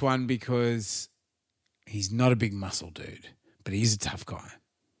like this one because he's not a big muscle dude, but he's a tough guy.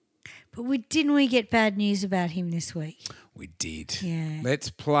 But didn't we get bad news about him this week? We did. Yeah. Let's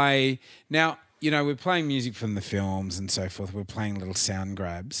play. Now, we're playing music from the films and so forth. We're playing little sound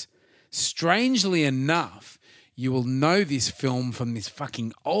grabs. Strangely enough, you will know this film from this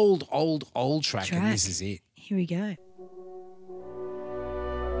fucking old track, and this is it. Here we go.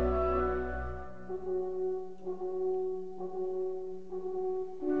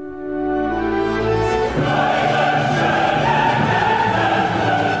 Hey!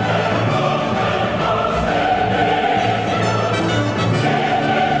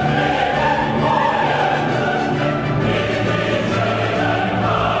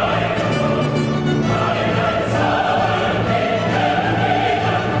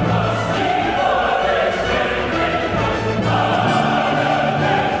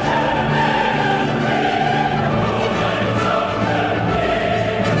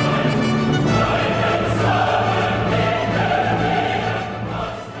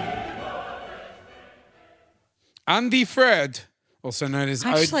 Andy Fred, also known as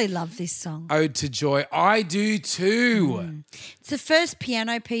I actually love this song. Ode to Joy. I do too. It's the first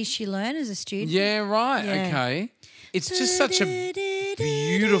piano piece she learned as a student. Yeah, right. Yeah. Okay. It's just such a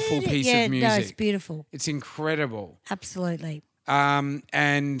beautiful piece yeah, of music. No, it's beautiful. It's incredible. Absolutely.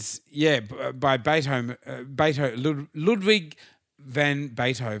 And yeah, by Beethoven, Ludwig van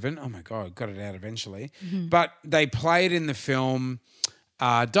Beethoven. Oh my God, got it out eventually. But they play it in the film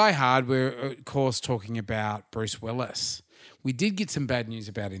Die Hard. We're of course talking about Bruce Willis. We did get some bad news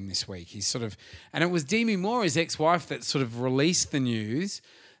about him this week. He's and it was Demi Moore, his ex-wife, that sort of released the news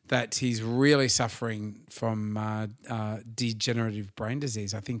that he's really suffering from degenerative brain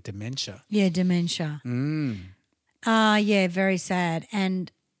disease. I think dementia. Yeah, dementia. Yeah, very sad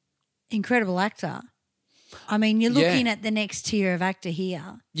and incredible actor. I mean, you're looking at the next tier of actor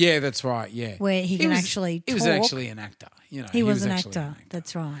here. Yeah, that's right. Yeah, where he can actually talk. He was actually an actor. You know, he was an actor.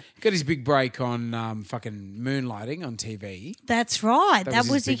 That's right. Got his big break on fucking Moonlighting on TV. That's right. That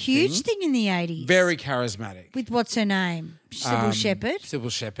was a huge thing in the 80s. Very charismatic. With what's her name? Sybil Shepherd. Sybil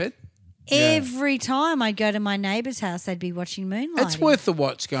Shepherd. Every time I go to my neighbour's house, they'd be watching Moonlighting. It's worth the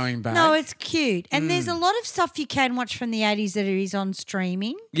watch going back. No, it's cute. And there's a lot of stuff you can watch from the 80s that is on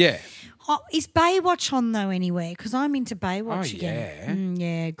streaming. Yeah. Oh, is Baywatch on though anywhere? Because I'm into Baywatch again.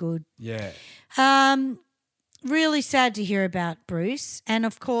 Yeah, good. Yeah. Really sad to hear about Bruce. And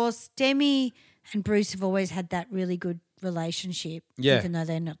of course, Demi and Bruce have always had that really good relationship. Yeah. Even though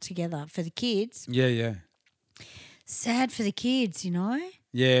they're not together for the kids. Yeah, yeah. Sad for the kids, you know?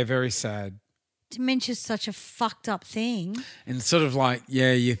 Yeah, very sad. Dementia's such a fucked up thing. And sort of like,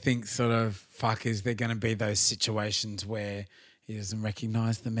 you think sort of, fuck, is there going to be those situations where he doesn't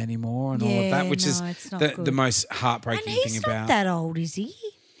recognise them anymore and all of that, which is the most heartbreaking thing about. And he's not that old, is he?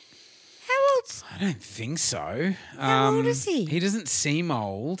 How old's... I don't think so. How old is he? He doesn't seem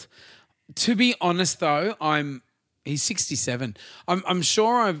old. To be honest, though, he's 67. I'm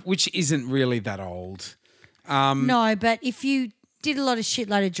sure which isn't really that old. No, but if you did a lot of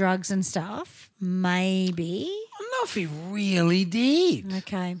shitload of drugs and stuff, maybe. I don't know if he really did.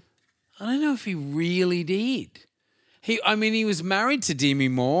 Okay. I don't know if he really did. He was married to Demi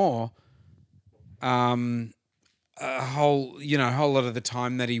Moore a whole lot of the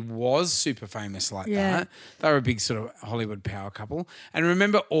time that he was super famous like that. They were a big sort of Hollywood power couple. And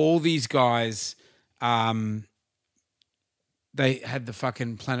remember all these guys, they had the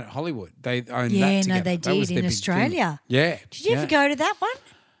fucking Planet Hollywood. They owned that together. Yeah, no, they did in Australia. Thing. Yeah. Did you ever go to that one?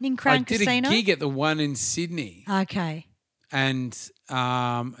 In Crown Casino? I did a gig at the one in Sydney. Okay. And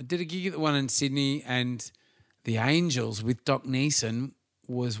I did a gig at the one in Sydney, and the Angels with Doc Neeson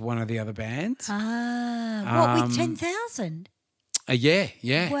was one of the other bands. What, with 10,000? Yeah.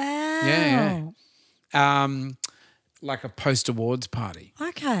 Wow. Yeah. Like a post-awards party.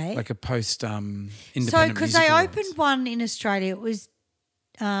 Okay. Like a post-independent music So, because they awards. opened one in Australia, it was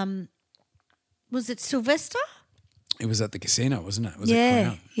it Sylvester? It was at the casino, wasn't it? Was it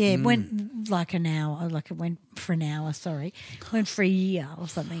Crown? Yeah. It went like an hour. Like it went for an hour, sorry. Went for a year or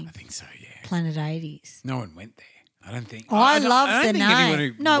something. I think so, yeah. Planet 80's. No one went there. I don't think. I love the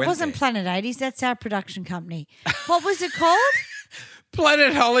name. No, it wasn't Planet 80's. That's our production company. What was it called?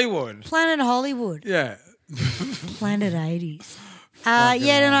 Planet Hollywood. Planet Hollywood. Yeah. Planet 80's.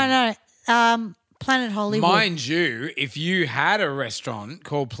 No. Planet Hollywood. Mind you, if you had a restaurant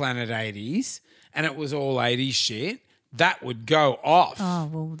called Planet 80's and it was all 80s shit, that would go off. Oh,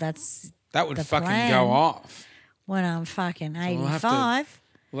 well, that's that would the fucking plan. go off. When I'm fucking 85.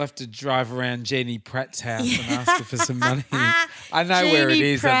 We'll have to drive around Jeannie Pratt's house and ask her for some money. I know where it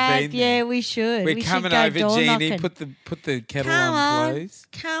is. Pratt, I've been there. Yeah, we should. We're coming over, Jeannie. Knocking. Put the kettle on, please.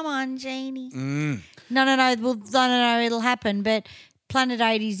 Come on, Jeannie. Mm. No. Well, no. It'll happen. But Planet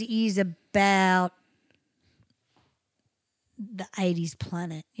 80's is about the 80s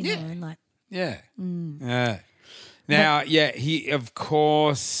planet, you know, and like. Yeah. Yeah. Now, he, of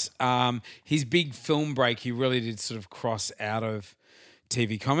course, his big film break, he really did sort of cross out of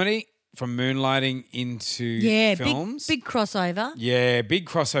TV comedy from Moonlighting into films. Big crossover. Yeah, big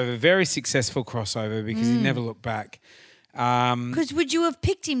crossover. Very successful crossover because he never looked back. Because would you have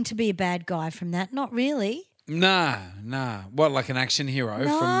picked him to be a bad guy from that? Not really. Nah. What, like an action hero from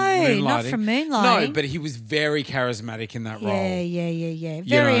Moonlighting? No, not from Moonlighting. No, but he was very charismatic in that role. Yeah.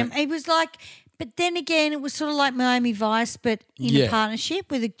 Very. He was like, but then again, it was sort of like Miami Vice, but in a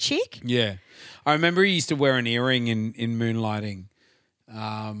partnership with a chick. Yeah. I remember he used to wear an earring in Moonlighting.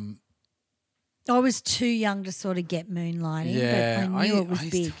 I was too young to sort of get Moonlighting, but I knew it was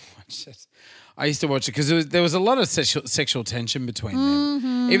big. I used to watch it because there was a lot of sexual tension between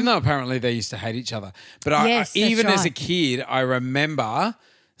them, even though apparently they used to hate each other. But even as a kid, I remember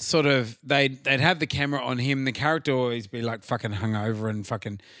sort of they'd have the camera on him. The character always be like fucking hungover and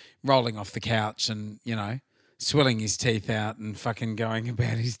fucking rolling off the couch and, you know, swilling his teeth out and fucking going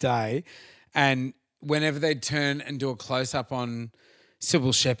about his day. And whenever they'd turn and do a close up on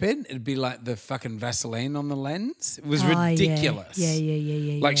Sybil Shepherd, it'd be like the fucking Vaseline on the lens. It was ridiculous.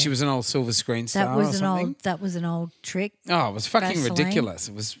 Yeah. Like she was an old silver screen star or something. That was an old trick. Oh, it was fucking Vaseline. ridiculous.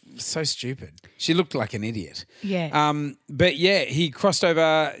 It was so stupid. She looked like an idiot. Yeah. But yeah, he crossed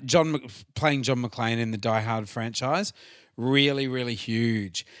over playing John McClane in the Die Hard franchise. Really, really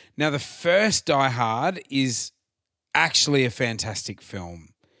huge. Now, the first Die Hard is actually a fantastic film.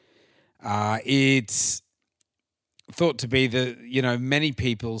 It's thought to be many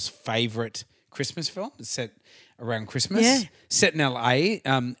people's favourite Christmas film. It's set around Christmas. Set in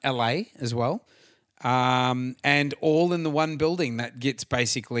LA as well. And all in the one building that gets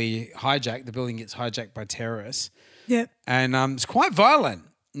basically hijacked. The building gets hijacked by terrorists. Yep. And it's quite violent.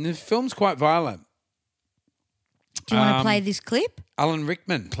 And the film's quite violent. Do you want to play this clip? Alan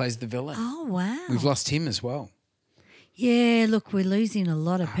Rickman plays the villain. Oh, wow. We've lost him as well. Yeah, look, we're losing a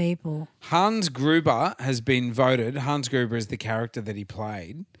lot of people. Hans Gruber has been voted. Hans Gruber is the character that he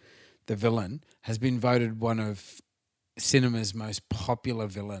played, the villain, has been voted one of cinema's most popular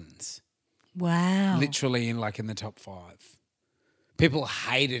villains. Wow. Literally in the top 5. People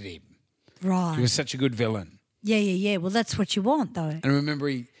hated him. Right. He was such a good villain. Yeah. Well, that's what you want, though. And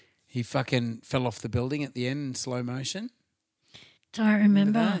remember he fucking fell off the building at the end in slow motion? Don't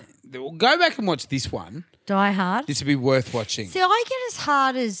remember. Well, go back and watch this one. Die Hard. This would be worth watching. See, I get as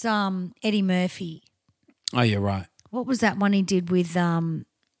hard as Eddie Murphy. Oh, you're right. What was that one he did with A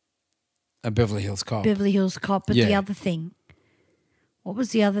Beverly Hills Cop. Beverly Hills Cop, but the other thing. What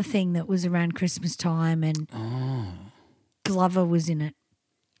was the other thing that was around Christmas time and Glover was in it?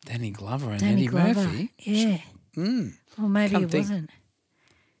 Danny Glover and Eddie Murphy? Yeah. Or maybe Can't it think. wasn't.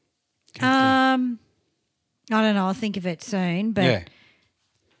 I don't know. I'll think of it soon. But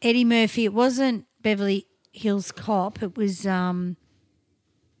Eddie Murphy, it wasn't Beverly Hills Cop. It was something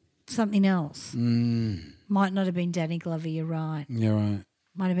else. Might not have been Danny Glover. You're right. You're right.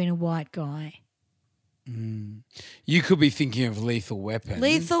 Might have been a white guy. You could be thinking of Lethal Weapon.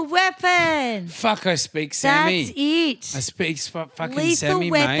 Lethal Weapon. Fuck, I speak Sammy. That's it. I speak fucking Lethal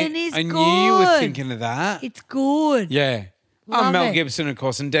Sammy, Weapon mate. is I knew you were good. thinking of that. It's good. Yeah. Love Mel it. Gibson, of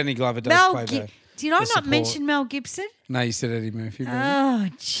course, and Danny Glover does play the Did I not support. mention Mel Gibson? No, you said Eddie Murphy. Oh,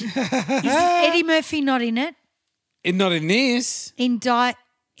 is Eddie Murphy not in it? Not in this. In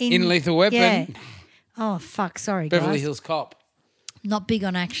Lethal Weapon. Yeah. Oh, fuck. Sorry, Beverly guys. Hills Cop. Not big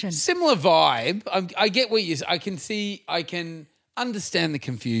on action. Similar vibe. I get what I can understand the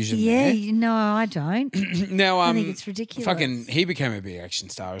confusion Yeah, there. no, I don't. Now, I think it's ridiculous. He became a big action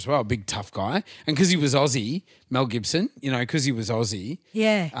star as well, a big tough guy. And because he was Aussie, Mel Gibson, because he was Aussie,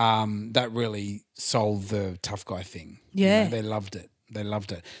 Yeah. that really sold the tough guy thing. Yeah. They loved it. They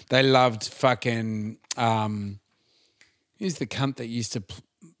loved it. They loved fucking, who's the cunt that used to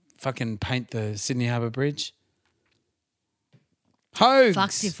fucking paint the Sydney Harbour Bridge? Hogs.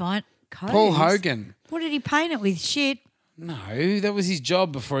 Fuck's if I... Paul Hogan. What did he paint it with? Shit. No, that was his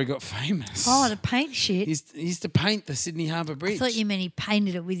job before he got famous. Oh, to paint shit. He used to paint the Sydney Harbour Bridge. I thought you meant he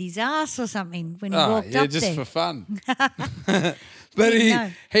painted it with his ass or something when he walked up just there. for fun. But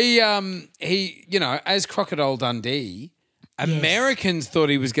he, as Crocodile Dundee, Americans thought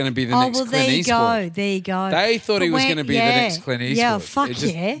he was going to be the next Clint Eastwood. There you go. They thought he was going to be the next Clint Eastwood. Yeah, fuck it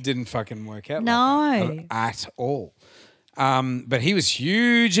just yeah. didn't fucking work out No. like that at all. But he was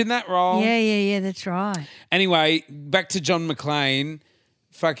huge in that role. Yeah, that's right. Anyway, back to John McClane.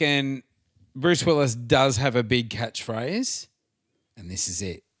 Fucking Bruce Willis does have a big catchphrase, and this is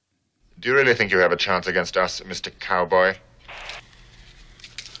it. Do you really think you have a chance against us, Mr. Cowboy?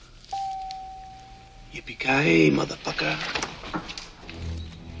 Yippee-ki-yay, motherfucker.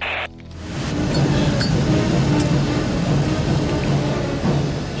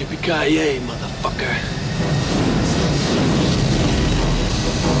 Yippee-ki-yay, motherfucker.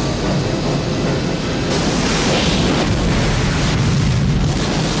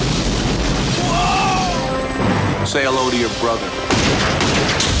 Say hello to your brother.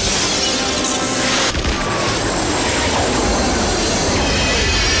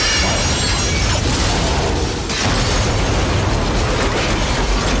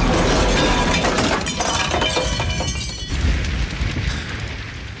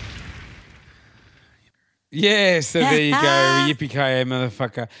 Yeah, so there you go. Yippee-ki-yay,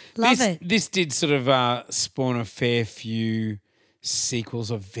 motherfucker. Love it. This did sort of spawn a fair few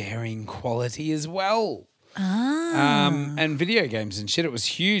sequels of varying quality as well. And video games and shit. It was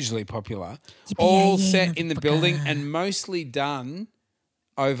hugely popular. All set in the building and mostly done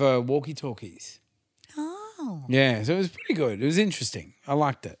over walkie-talkies. Oh. Yeah, so it was pretty good. It was interesting. I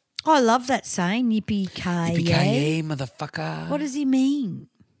liked it. I love that saying, yippee-ki-yay. Yippee-ki-yay, motherfucker. What does he mean?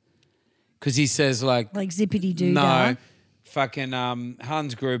 Because he says like zippity-doo-dah? No, fucking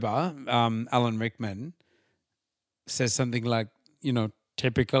Hans Gruber, Alan Rickman, says something like,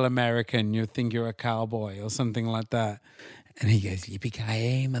 typical American, you think you're a cowboy or something like that. And he goes,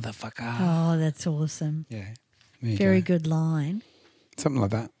 yippee-ki-yay, motherfucker. Oh, that's awesome. Yeah. Very good line. Something like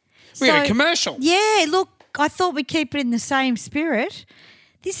that. We had a commercial. Yeah, look, I thought we'd keep it in the same spirit.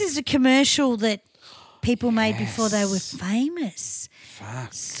 This is a commercial that people made before they were famous.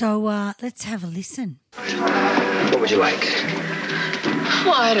 Fuck. So let's have a listen. What would you like?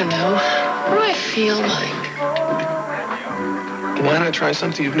 Well, I don't know. What do I feel like? Why not try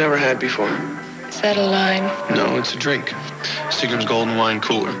something you've never had before? Is that a line? No, it's a drink. Seagram's Golden Wine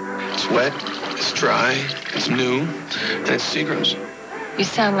Cooler. It's wet, it's dry, it's new, and it's Seagram's. You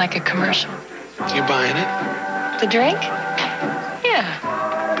sound like a commercial. You buying it? The drink? Yeah.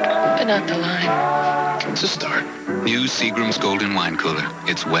 But not the line. It's a start. New Seagram's Golden Wine Cooler.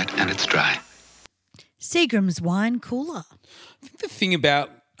 It's wet and it's dry. Seagram's Wine Cooler. I think the thing about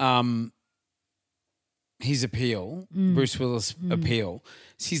his appeal, Bruce Willis' appeal,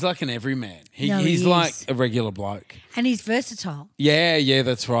 is he's like an everyman. He's like a regular bloke. And he's versatile. Yeah,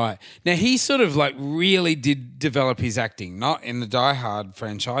 that's right. Now, he sort of like really did develop his acting, not in the Die Hard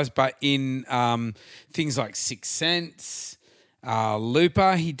franchise, but in things like Sixth Sense,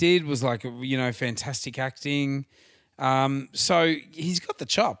 Looper he did was like, fantastic acting. So he's got the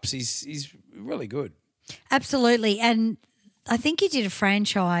chops. He's really good. Absolutely. And I think he did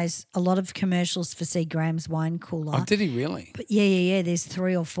a lot of commercials for Seagram's Wine Cooler. Oh, did he really? But yeah. There's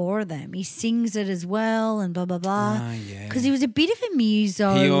 3 or 4 of them. He sings it as well and blah, blah, blah. Oh, yeah. Because he was a bit of a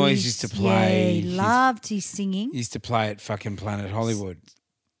muso. He always used to play. Yeah, he loved his singing. He used to play at fucking Planet Hollywood.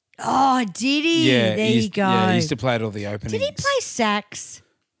 Oh, did he? Yeah. There you go. Yeah, he used to play at all the openings. Did he play sax?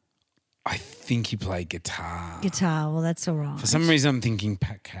 I think he played guitar. Guitar, well, that's all right. For some reason, I'm thinking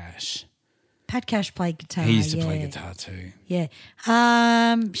Pat Cash. Pat Cash played guitar. He used to play guitar too. Yeah.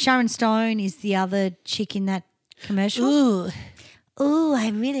 Sharon Stone is the other chick in that commercial. Ooh, I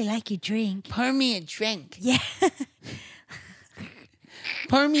really like your drink. Pour me a drink. Yeah.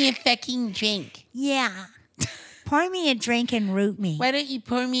 Pour me a fucking drink. Yeah. Pour me a drink and root me. Why don't you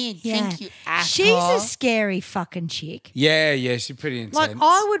pour me a drink, you asshole? She's a scary fucking chick. Yeah, she's pretty intense. Like,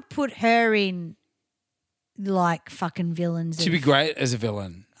 I would put her in, like, fucking villains. She'd be great as a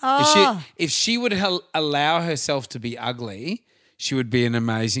villain. Oh. If she would allow herself to be ugly, she would be an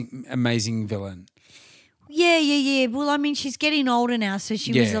amazing villain. Yeah. Well, I mean, she's getting older now, so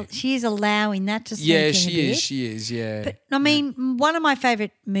she is allowing that to sneak in a bit. She is, yeah. But, I mean, one of my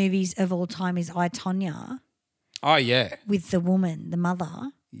favourite movies of all time is I, Tonya. Oh, yeah. With the woman, the mother.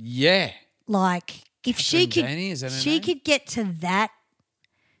 Yeah. Like, if she could get to that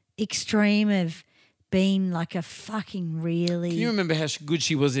extreme of being like a fucking really... Can you remember how good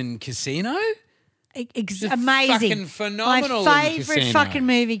she was in Casino? Amazing. Fucking phenomenal. My in favourite Casino. fucking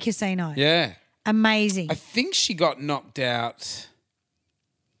movie, Casino. Yeah. Amazing. I think she got knocked out.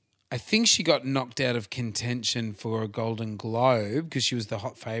 I think she got knocked out of contention for a Golden Globe because she was the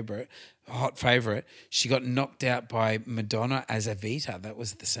hot favourite. She got knocked out by Madonna as Evita. That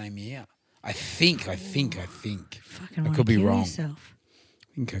was the same year. I think. Fucking I could be wrong. Yourself.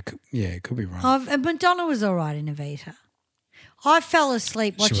 It could be wrong. Madonna was all right in Evita. I fell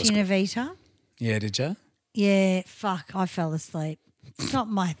asleep watching Evita. Yeah, did you? Yeah, I fell asleep. It's not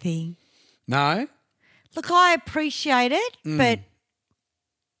my thing. No? Look, I appreciate it, but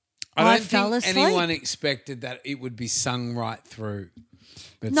I don't fell think asleep. anyone expected that it would be sung right through.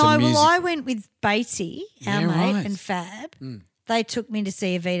 I went with Batesy, our mate, right. and Fab. They took me to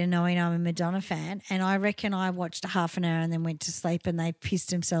see Evita knowing I'm a Madonna fan, and I reckon I watched a half an hour and then went to sleep and they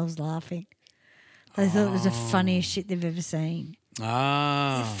pissed themselves laughing. They thought it was the funniest shit they've ever seen.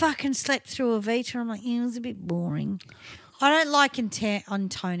 Ah. They fucking slept through Evita. I'm like, it was a bit boring. I don't like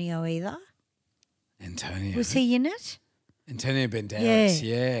Antonio either. Antonio. Was he in it? Antonio Banderas,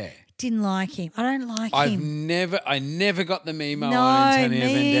 yeah. Didn't like him. I don't like him. I never got the memo on Antonio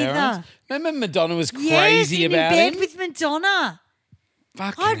Banderas. Either. Remember Madonna was crazy about in him? bed with Madonna.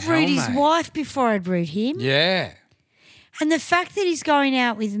 Fucking I'd hell, root his mate. wife before I'd root him. Yeah. And the fact that he's going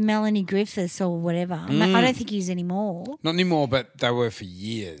out with Melanie Griffiths or whatever, I don't think he's anymore. Not anymore, but they were for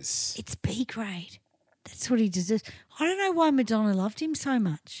years. It's B grade. That's what he deserves. I don't know why Madonna loved him so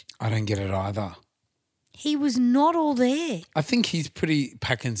much. I don't get it either. He was not all there. I think he's pretty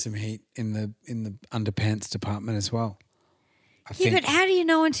packing some heat in the underpants department as well. But how do you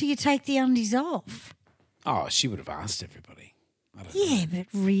know until you take the undies off? Oh, she would have asked everybody. Yeah, but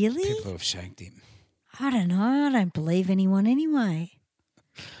really? People have shanked him. I don't know. I don't believe anyone anyway.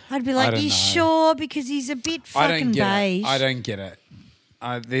 I'd be like, don't you know. sure? Because he's a bit fucking beige. I don't get it.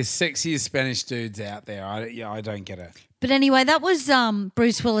 There's sexiest Spanish dudes out there. I don't get it. But anyway, that was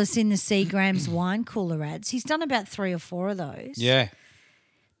Bruce Willis in the Seagram's wine cooler ads. He's done about 3 or 4 of those. Yeah.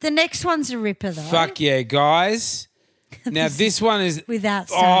 The next one's a ripper, though. Fuck yeah, guys. Now this one is without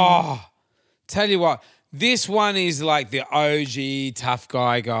saying. Oh, tell you what, this one is like the OG tough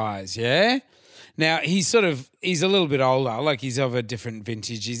guys. Yeah. Now he's a little bit older, like he's of a different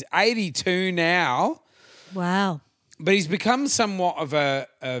vintage. He's 82 now. Wow. But he's become somewhat of a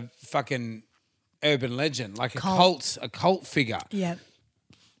fucking urban legend, like a cult figure. Yeah.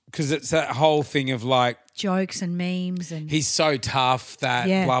 Because it's that whole thing of like jokes and memes and he's so tough that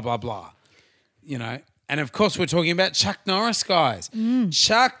blah blah blah. You know. And of course we're talking about Chuck Norris, guys.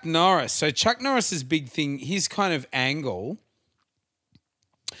 Chuck Norris. So Chuck Norris's big thing, his kind of angle,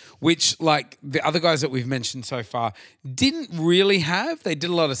 which like the other guys that we've mentioned so far didn't really have. They did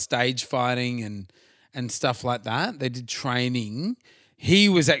a lot of stage fighting and stuff like that. They did training. He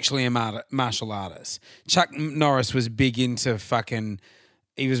was actually a martial artist. Chuck Norris was big into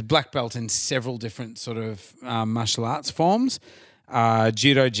he was black belt in several different sort of martial arts forms.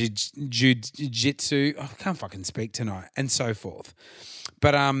 Judo, jiu-jitsu. I can't fucking speak tonight, and so forth.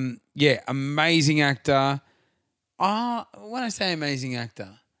 But amazing actor. When I say amazing actor,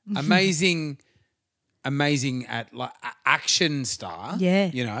 amazing at like action star. Yeah,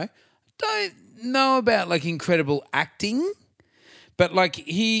 you know, don't know about like incredible acting, but like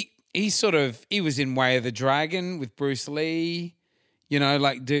he was in Way of the Dragon with Bruce Lee. You know,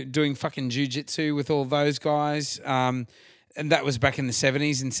 like doing fucking jiu-jitsu with all those guys. And that was back in the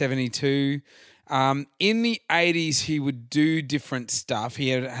 70s and 72. In the 80s, he would do different stuff. He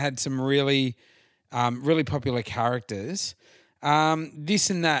had some really, really popular characters. This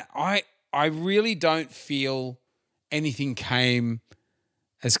and that. I really don't feel anything came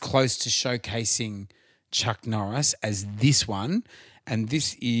as close to showcasing Chuck Norris as this one. And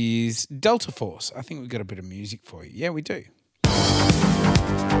this is Delta Force. I think we've got a bit of music for you. Yeah, we do.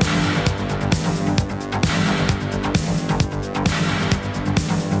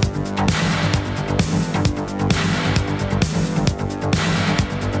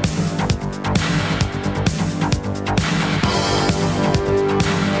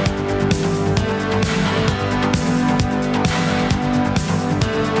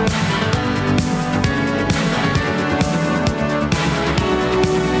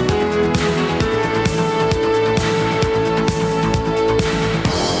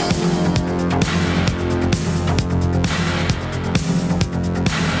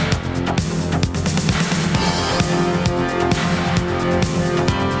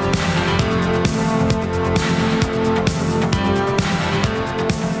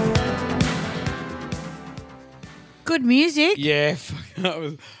 Good music. Yeah,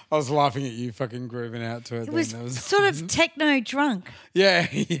 I was laughing at you fucking grooving out to it. It was sort of techno drunk. Yeah.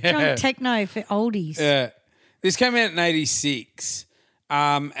 Drunk techno for oldies. Yeah. This came out in 86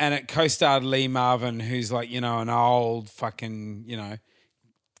 and it co-starred Lee Marvin, who's like, you know, an old fucking, you know,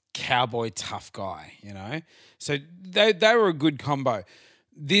 cowboy tough guy, you know. So they were a good combo.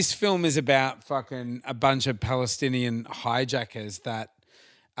 This film is about fucking a bunch of Palestinian hijackers that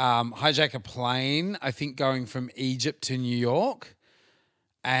hijack a plane, I think going from Egypt to New York.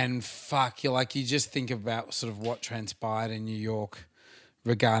 And fuck, you just think about sort of what transpired in New York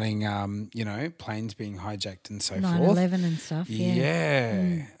regarding, you know, planes being hijacked and so 9/11 forth. 9/11 and stuff,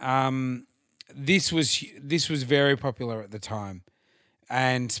 yeah. This was very popular at the time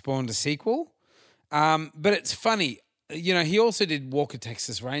and spawned a sequel. But it's funny, you know, he also did Walker,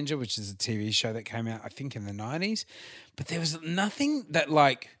 Texas Ranger, which is a TV show that came out, I think, in the 90s. But there was nothing that,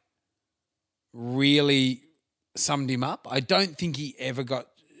 like, really summed him up. I don't think he ever got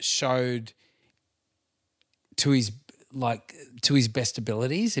showed to his best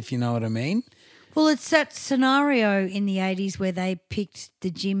abilities, if you know what I mean. Well, it's that scenario in the 80s where they picked the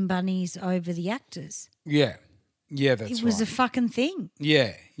gym bunnies over the actors. Yeah. Yeah, that's right. It was a fucking thing.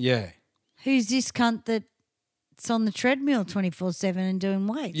 Yeah. Who's this cunt that's on the treadmill 24/7 and doing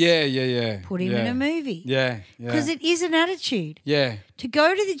weights? Yeah. Put him in a movie. Yeah. Because it is an attitude. Yeah. To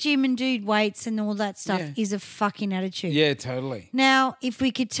go to the gym and do weights and all that stuff is a fucking attitude. Yeah, totally. Now, if we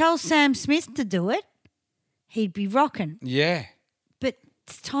could tell Sam Smith to do it, he'd be rocking. Yeah. But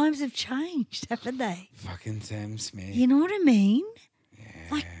times have changed, haven't they? Fucking Sam Smith. You know what I mean? Yeah.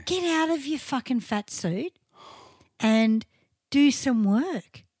 Like, get out of your fucking fat suit and do some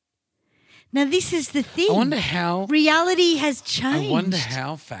work. Now, this is the thing. I wonder how... reality has changed. I wonder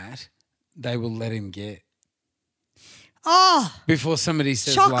how fat they will let him get. Oh, before somebody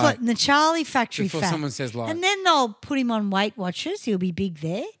says chocolate like, and the Charlie Factory before fat. someone says like, and then they'll put him on Weight Watchers. He'll be big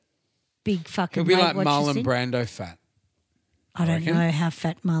there. Big fucking he'll be Weight like Watchers Marlon thing. Brando fat. I don't reckon. know how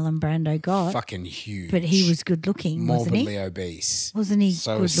fat Marlon Brando got. Fucking huge. But he was good looking, wasn't Morbidly he? obese. Wasn't he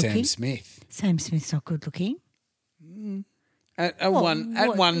So good was Sam looking? Smith. Sam Smith's not good looking. At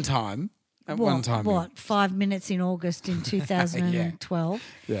one time. What? 5 minutes in August in 2012.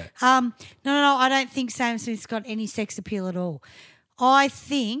 Yeah. No, I don't think Sam Smith's got any sex appeal at all. I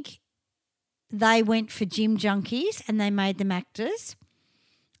think they went for gym junkies and they made them actors.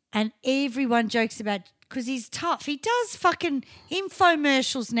 And everyone jokes about, because he's tough. He does fucking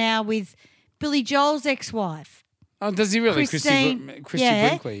infomercials now with Billy Joel's ex-wife. Oh, does he really? Christy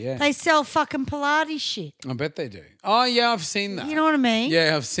Brinkley, yeah. They sell fucking Pilates shit. I bet they do. Oh, yeah, I've seen that. You know what I mean?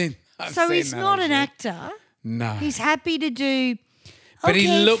 Yeah, I've seen So seen he's that, not an actually. actor. No. He's happy to do. But he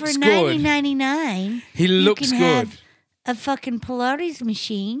okay, looks for good. $19.99. He looks you can good. Have a fucking Pilates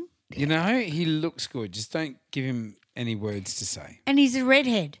machine, You know, he looks good. Just don't give him any words to say. and he's a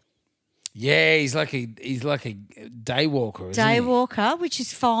redhead. Yeah, he's like a day walker, isn't Day he? walker, which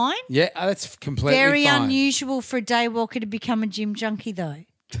is fine. Yeah, that's completely Very fine. unusual for a day walker to become a gym junkie, though.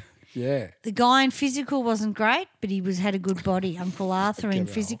 Yeah. The guy in Physical wasn't great, but he had a good body. Uncle Arthur in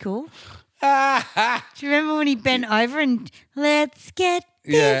Physical. Do you remember when he bent over and let's get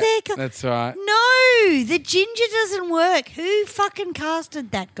Yeah, physical? that's right. No, the ginger doesn't work. Who fucking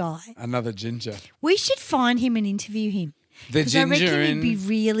casted that guy? Another ginger. We should find him and interview him. The 'Cause I reckon ginger he'd be in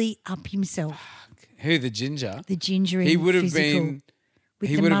really up himself. who? The ginger. The ginger in He would have Physical been. with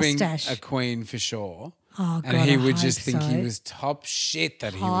He the would have been mustache. a queen for sure. Oh, God, and he I would hope just think he so. was top shit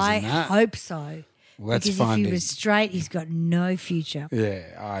that he was I in that. hope so. Well, let's because find if he him. was straight, he's got no future.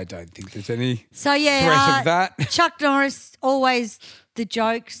 Yeah, I don't think there's any So yeah, threat of that. Chuck Norris, always the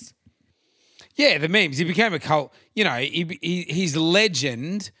jokes. Yeah, the memes. He became a cult. You know, his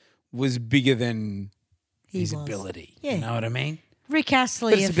legend was bigger than his was. ability. Yeah. You know what I mean? Rick But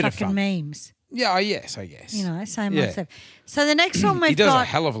Astley it's a of bit of fucking fun. memes. Yeah, yes, I guess. You know, same Yeah. old stuff. So the next one he we've does a got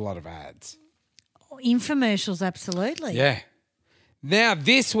hell of a lot of ads. infomercials, absolutely. Yeah. Now,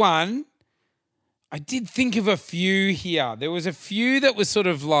 this one, I did think of a few here. There was a few that was sort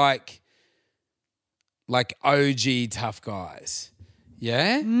of like OG tough guys.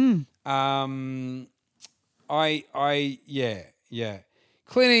 Yeah? Yeah.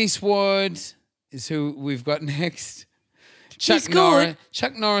 Clint Eastwood is who we've got next. He's good.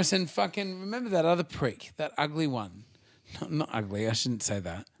 Chuck Norris and fucking, remember that other prick, that ugly one. Not ugly, I shouldn't say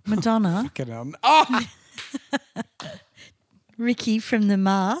that. Madonna. Fucking hell. Oh! Ricky from The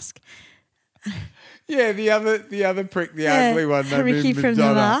Mask. Yeah, the other prick, the ugly one. That Ricky means from The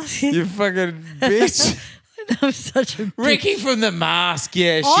Madonna. Mask. You fucking bitch. I'm such a bitch. Ricky from The Mask.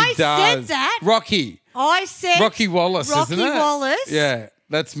 Yeah, she I does. said that. Rocky. I said Rocky Wallace, Rocky isn't it? Wallace. Yeah,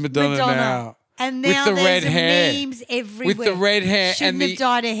 that's Madonna now. And With now the there's red hair. memes everywhere. With the red hair Shouldn't and have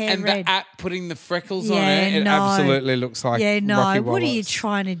dyed her hair and red. the app putting the freckles Yeah, on it. It no. absolutely looks like yeah, no. Rocky What are you Wallace.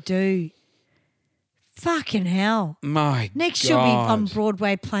 trying to do? Fucking hell. My Next God. she'll be on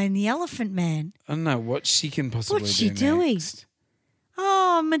Broadway playing the Elephant Man. I don't know what she can possibly What's do she doing? next.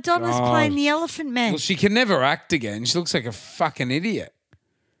 Oh, Madonna's God. playing the Elephant Man. Well, she can never act again. She looks like a fucking idiot.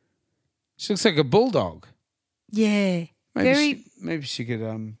 She looks like a bulldog. Yeah. Maybe she could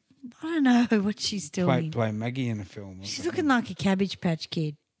I don't know what she's doing. play Maggie in a film. Or She's something. looking like a Cabbage Patch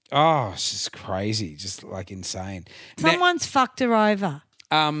Kid. Oh, it's just crazy, just like insane. Someone's fucked her over.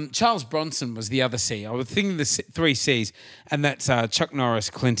 Charles Bronson was the other C. I was thinking the three C's, and that's Chuck Norris,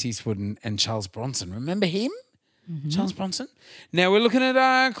 Clint Eastwood, and Charles Bronson. Remember him? Mm-hmm. Charles Bronson? Now we're looking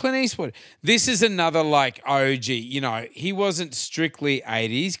at Clint Eastwood. This is another like OG. You know, he wasn't strictly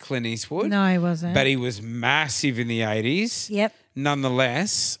 80s, Clint Eastwood. No, he wasn't. But he was massive in the 80s. Yep.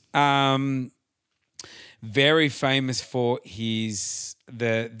 Nonetheless, very famous for his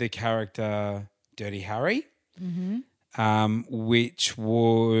the character Dirty Harry. Mm-hmm. Which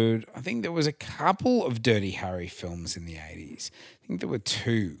would, I think there was a couple of Dirty Harry films in the 80s. I think there were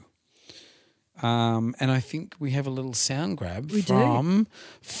two. And I think we have a little sound grab from,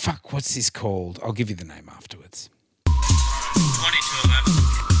 fuck, what's this called? I'll give you the name afterwards. 2211.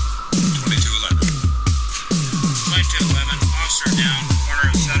 2211. 2211, officer down,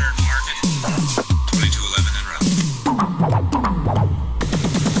 corner of Sutter Market. 2211 en route.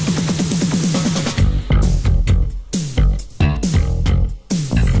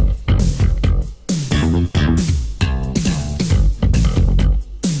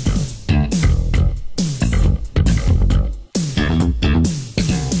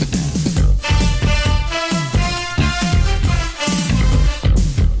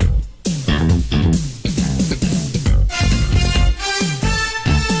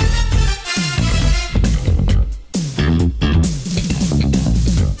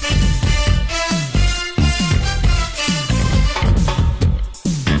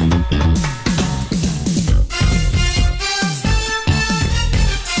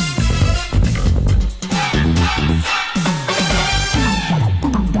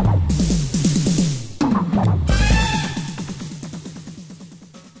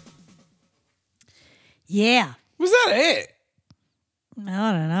 Yeah. Was that it?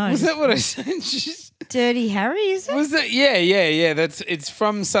 I don't know. Was that what I said? She's- Dirty Harry, is it? Was that? Yeah. It's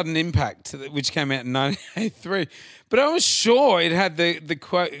from Sudden Impact, which came out in 1983. But I was sure it had the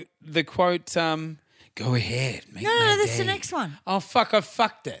quote. Go ahead. Make my No, that's the day." next one. Oh fuck! I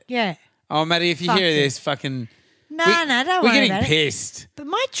fucked it. Yeah. Oh, Matty, if you Fucked hear it. this, fucking. No, we- don't We're worry getting about it. pissed. But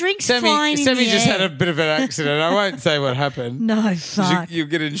my drink's flying in Sammy the just air. had a bit of an accident. I won't say what happened. No, fuck. You'll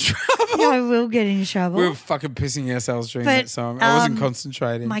get in trouble. I will get in trouble. We were fucking pissing ourselves during But, that song. I wasn't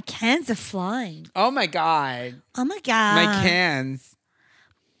concentrating. My cans are flying. Oh my God. Oh my God. My cans.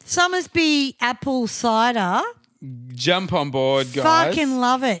 Summersby apple cider. Jump on board, guys. Fucking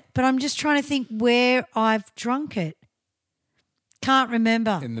love it. But I'm just trying to think where I've drunk it. Can't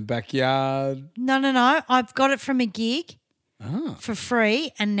remember. In the backyard. No. I've got it from a gig Oh. for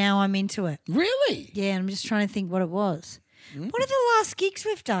free and now I'm into it. Really? Yeah, I'm just trying to think what it was. What are the last gigs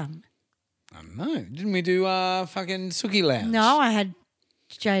we've done? I don't know. Didn't we do fucking Suki Lounge? No, I had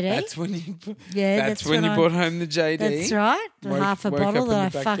JD. That's when you. Yeah, That's when you brought home the JD. That's right. The Woke- half a woke bottle up in that I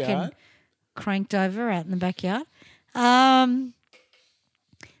the fucking backyard. cranked over out in the backyard.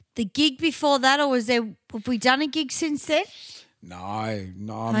 The gig before that, or was there? Have we done a gig since then? No, I'm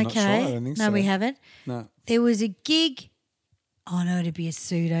not sure. I don't think so. No, we haven't. No. There was a gig. Oh no, it'd be a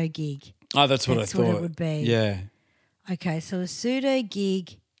pseudo gig. Oh, that's what I That's thought. what it would be. Yeah. Okay, so a pseudo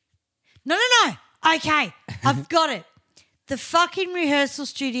gig. No. Okay, I've got it. The fucking rehearsal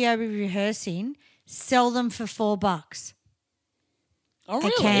studio we rehearse in, sell them for $4. Oh, A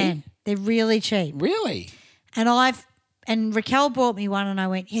really? can. They're really cheap. Really? And Raquel bought me one and I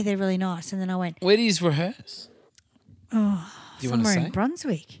went, yeah, they're really nice. And then I went, Where do you rehearse? oh, Do you want to somewhere say? in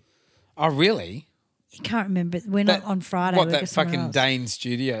Brunswick. Oh, really? You can't remember. We're not on Friday. What, we that go somewhere fucking else. Dane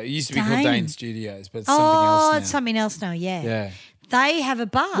studio? It used to be called Dane. Dane Studios, but it's Oh, something else now. it's something else now, yeah. Yeah. They have a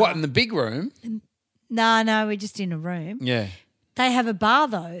bar. What, in the big room? No, we're just in a room. Yeah. They have a bar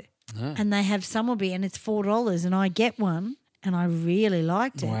though, Oh. and they have summer beer, and it's $4, and I get one, and I really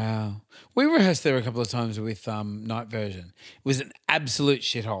liked it. Wow. We rehearsed there a couple of times with Night Version. It was an absolute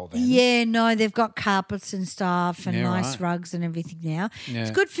shithole then. Yeah, no, they've got carpets and stuff and Yeah, nice right. rugs and everything now. Yeah.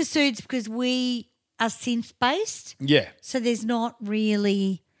 It's good for suits because we are synth-based, Yeah. so there's not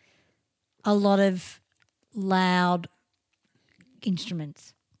really a lot of loud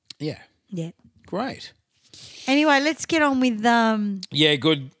instruments. Yeah. Yeah. Great. Anyway, let's get on with Yeah,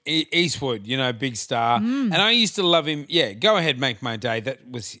 good. Eastwood, big star. And I used to love him. Yeah, go ahead, make my day. That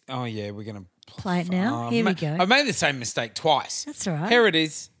was, oh, yeah, we're going to play it now. Here we go. I've made the same mistake twice. That's all right. Here it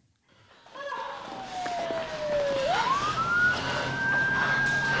is.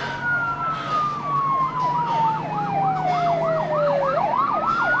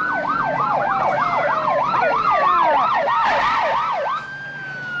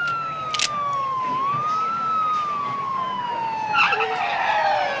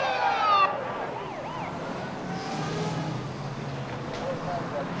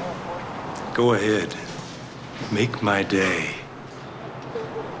 Go ahead. Make my day.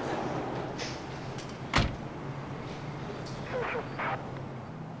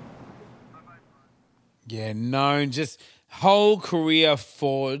 Yeah, known, just whole career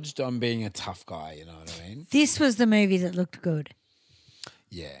forged on being a tough guy, you know what I mean? This was the movie that looked good.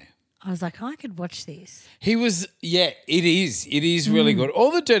 Yeah. I was like, I could watch this. He was, yeah, it is. It is really good.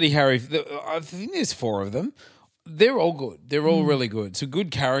 All the Dirty Harry, I think there's 4 of them. They're all good. They're all really good. It's a good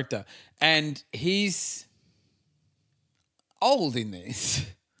character. And he's old in this.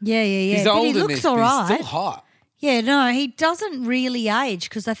 Yeah. He's But old he in looks this, all but right. he's still hot. Yeah, no, he doesn't really age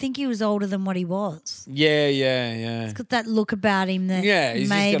because I think he was older than what he was. Yeah. He's got that look about him that Yeah, he's just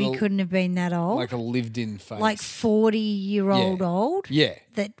maybe got a- couldn't have been that old. Like a lived-in face. Like 40-year-old Yeah. old. Yeah.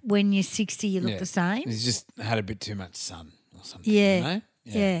 That when you're 60, you look Yeah. the same. He's just had a bit too much sun or something. Yeah. You know?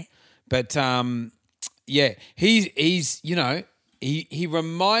 Yeah. But yeah, he's he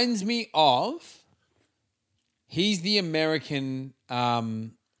reminds me of. He's the American.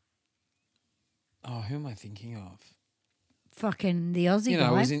 Who am I thinking of? Fucking the Aussie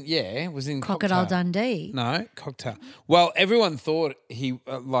guy. Was in Crocodile Cocktail. Dundee. No, Cocktail. Well, everyone thought he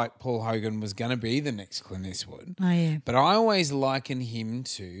like Paul Hogan was going to be the next Clint Eastwood. Oh, yeah. But I always liken him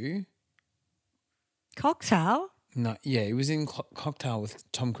to. Cocktail? No, yeah, he was in Cocktail with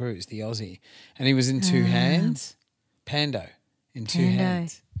Tom Cruise, the Aussie, and he was in Two Hands, Pando in Two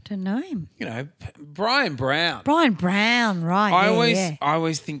Hands. Don't know him. Brian Brown. Brian Brown, right. I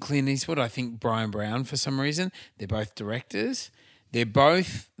always think Clint Eastwood. I think Brian Brown for some reason. They're both directors. They've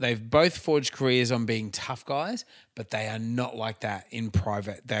both forged careers on being tough guys, but they are not like that in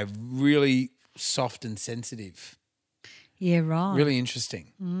private. They're really soft and sensitive. Yeah, right. Really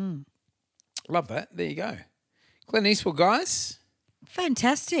interesting. Love that. There you go. Clint Eastwood, guys.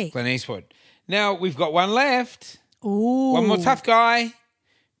 Fantastic. Clint Eastwood. Now, we've got one left. Ooh. One more tough guy.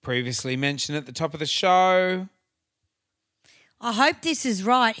 Previously mentioned at the top of the show. I hope this is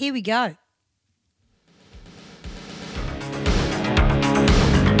right. Here we go.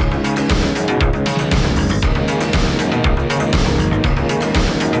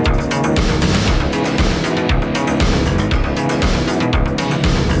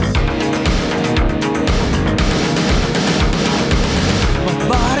 My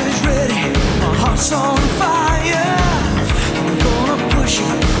body's ready, my heart's on fire. I'm gonna push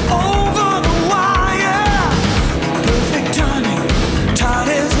it over the wire. Perfect timing, tight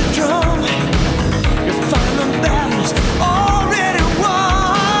as a drum. You find the battle's already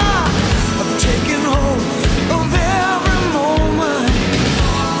won. I'm taking hold of every moment,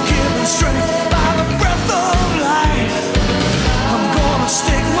 given strength by the breath of life. I'm gonna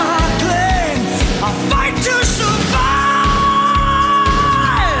stake my claim. I'll fight to survive.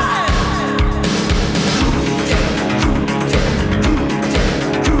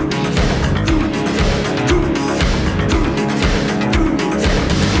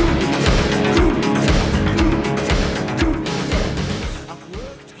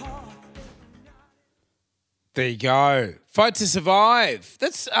 There you go. Fight to survive.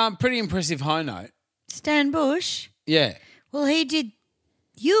 That's pretty impressive high note. Stan Bush. Yeah. Well, he did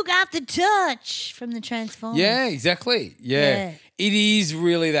You Got the Touch from the Transformers. Yeah, exactly. Yeah. It is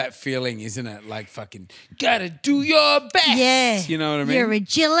really that feeling, isn't it? Like fucking gotta do your best. Yeah. You know what I mean? You're a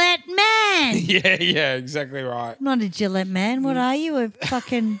Gillette man. yeah, exactly right. Not a Gillette man. What are you? A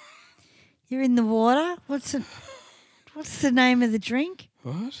fucking... You're in the water? What's the name of the drink?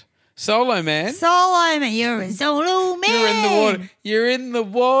 What? Solo man. Solo man. You're a solo man. You're in the water. You're in the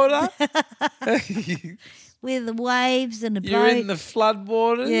water. With the waves and the You're boat. in the flood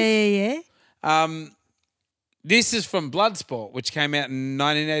waters. Yeah. This is from Bloodsport, which came out in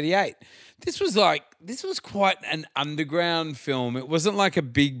 1988. This was quite an underground film. It wasn't like a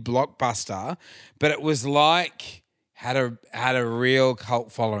big blockbuster, but it was like had a real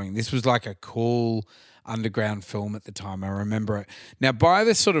cult following. This was like a cool underground film at the time. I remember it. Now, by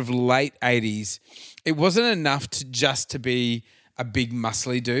the sort of late 80s, it wasn't enough to be a big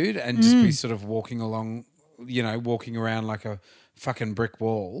muscly dude and just be sort of walking around like a fucking brick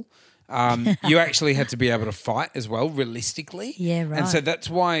wall. You actually had to be able to fight as well, realistically. Yeah, right. And so that's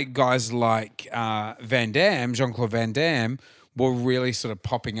why guys like Jean-Claude Van Damme, were really sort of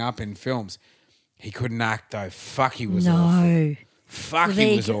popping up in films. He couldn't act though. Fuck, he was awful. Fuck,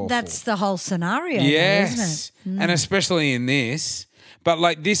 he was awful. That's the whole scenario, yes. though, isn't it? And especially in this. But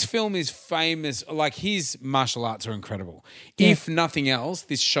like this film is famous, like his martial arts are incredible. Yeah. If nothing else,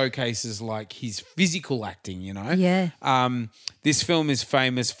 this showcases like his physical acting, you know? Yeah. This film is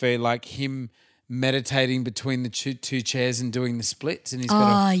famous for like him meditating between the two chairs and doing the splits, and he's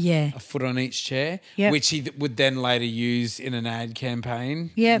got a foot on each chair, which he would then later use in an ad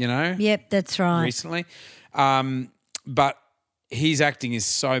campaign, Yep. you know? Yep, that's right. Recently. But his acting is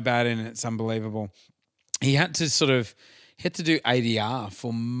so bad in it, it's unbelievable. He had to do ADR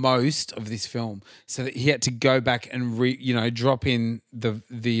for most of this film, so that he had to go back and drop in the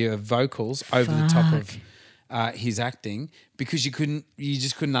vocals over the top of his acting, because you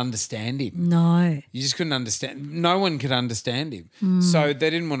just couldn't understand him. No. You just couldn't understand. No one could understand him. So they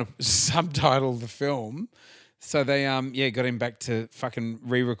didn't want to subtitle the film. So they got him back to fucking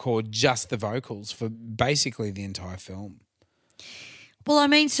re-record just the vocals for basically the entire film. Well, I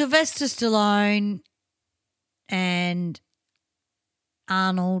mean, Sylvester Stallone and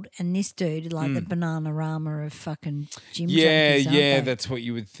Arnold and this dude, like the Bananarama of fucking gym junkies, aren't they? That's what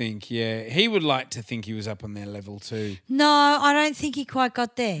you would think. Yeah, he would like to think he was up on their level too. No, I don't think he quite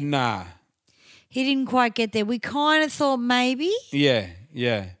got there. Nah. He didn't quite get there. We kind of thought maybe. Yeah.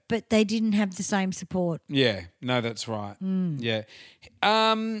 But they didn't have the same support. Yeah, no, that's right. Yeah.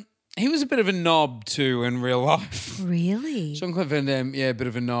 He was a bit of a knob too in real life. Really? Jean-Claude Van Damme, a bit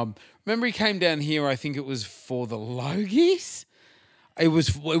of a knob. Remember he came down here, I think it was for the Logies? It was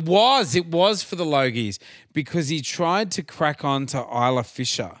for the Logies, because he tried to crack on to Isla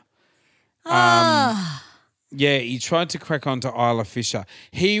Fisher. Yeah, he tried to crack on to Isla Fisher.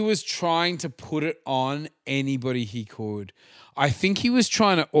 He was trying to put it on anybody he could. I think he was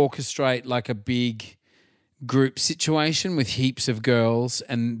trying to orchestrate like a big group situation with heaps of girls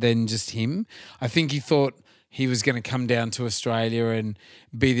and then just him. I think he thought he was going to come down to Australia and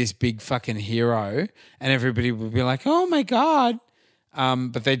be this big fucking hero, and everybody would be like, oh my God.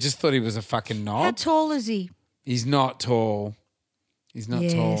 But they just thought he was a fucking knob. How tall is he? He's not tall. He's not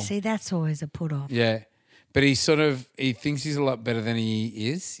tall. Yeah, see, that's always a put off. Yeah. But he thinks he's a lot better than he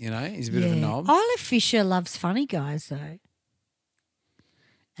is, you know. He's a bit of a knob. Isla Fisher loves funny guys, though,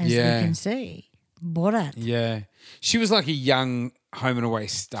 as we can see. Borat. Yeah. She was like a young Home and Away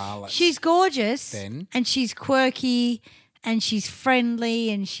starlet. She's gorgeous then. And she's quirky and she's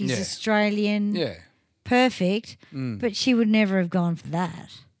friendly and she's Australian. Yeah. Perfect. But she would never have gone for that.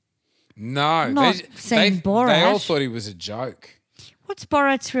 No. Not seeing Borat. They all thought he was a joke. What's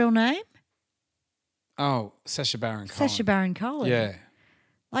Borat's real name? Oh, Sacha Baron Cohen. Sacha Baron Cohen. Yeah.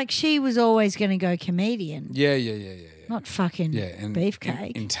 Like she was always going to go comedian. Yeah. Not fucking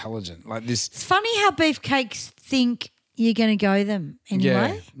beefcake. Intelligent. Like this. It's funny how beefcakes think you're going to go them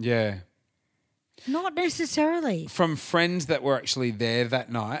anyway. Yeah. Not necessarily. From friends that were actually there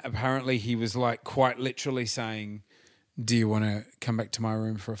that night, apparently he was like quite literally saying, "Do you want to come back to my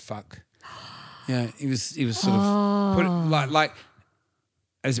room for a fuck?" Yeah, he was sort of put it like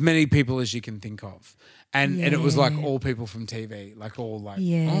as many people as you can think of. And it was like all people from TV, like all like,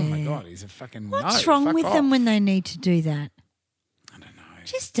 oh my God, he's a fucking What's wrong with them when they need to do that? I don't know.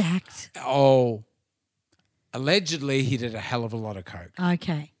 Just act. Oh, allegedly he did a hell of a lot of coke.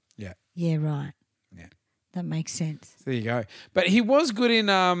 Okay. Yeah. Yeah, right. Yeah. That makes sense. There you go. But he was good in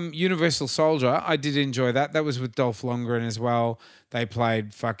Universal Soldier. I did enjoy that. That was with Dolph Lundgren as well. They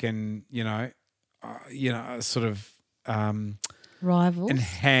played fucking, sort of rivals.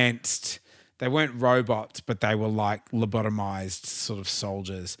 Enhanced. They weren't robots, but they were like lobotomized sort of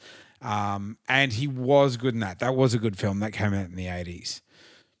soldiers. And he was good in that. That was a good film. That came out in the 80s.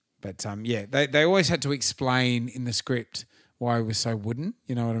 But, they always had to explain in the script why he was so wooden.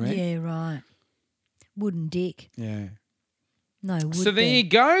 You know what I mean? Yeah, right. Wooden dick. Yeah. No, wood So there you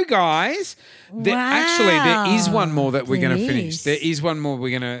go, guys. Actually, there is one more that we're going to finish. There is one more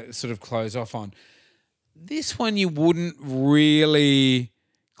we're going to sort of close off on. This one you wouldn't really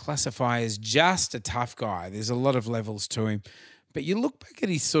classify as just a tough guy. There's a lot of levels to him. But you look back at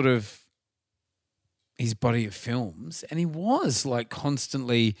his body of films and he was like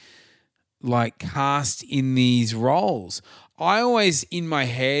constantly like cast in these roles. I always in my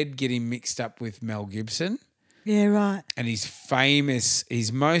head get him mixed up with Mel Gibson. Yeah, right. And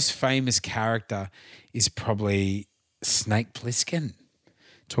his most famous character is probably Snake Plissken.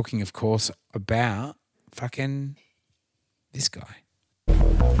 Talking, of course, about fucking this guy.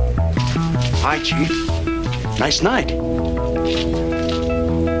 Hi, Chief. Nice night. In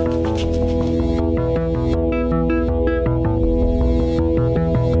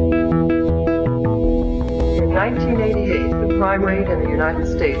 1988, the crime rate in the United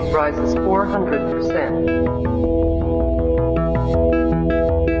States rises 400%.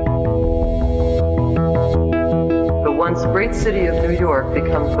 The once great city of New York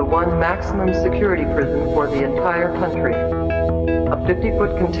becomes the one maximum security prison for the entire country. A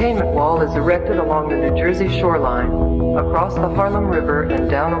 50-foot containment wall is erected along the New Jersey shoreline, across the Harlem River, and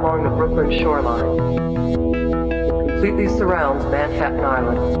down along the Brooklyn shoreline. It completely surrounds Manhattan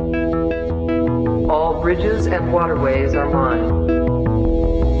Island. All bridges and waterways are mined.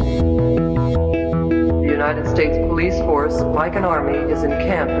 The United States police force, like an army, is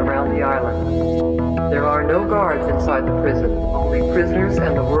encamped around the island. There are no guards inside the prison, only prisoners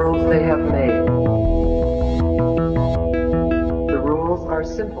and the worlds they have made. The rules are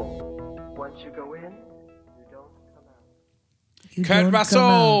simple. Once you go in, you don't come out. Kurt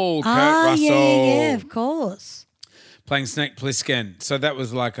Russell. Kurt Russell. Yeah, of course. Playing Snake Plissken. So that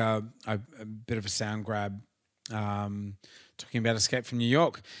was like a bit of a sound grab, talking about Escape from New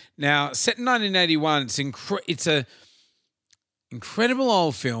York. Now, set in 1981, it's a incredible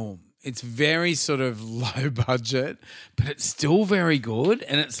old film. It's very sort of low budget, but it's still very good.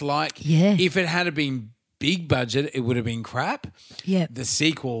 And it's like, if it had been big budget, it would have been crap. Yeah. The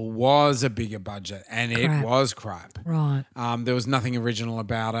sequel was a bigger budget, and it was crap. Right. There was nothing original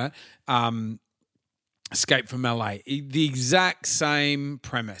about it. Escape from LA, the exact same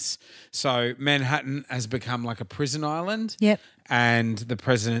premise. So Manhattan has become like a prison island. Yep. And the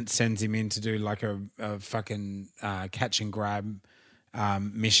president sends him in to do like a fucking catch and grab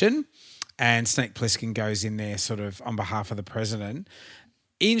mission. And Snake Plissken goes in there sort of on behalf of the president.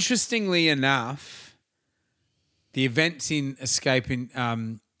 Interestingly enough, the events in Escape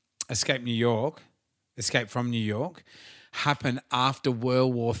from New York happen after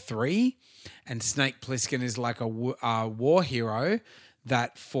World War III. And Snake Plissken is like a war hero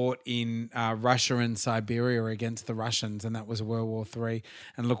that fought in Russia and Siberia against the Russians, and that was World War III.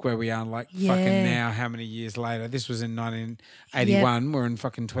 And look where we are, fucking now, how many years later? This was in 1981. Yep. We're in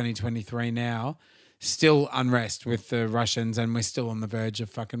fucking 2023 now. Still unrest with the Russians, and we're still on the verge of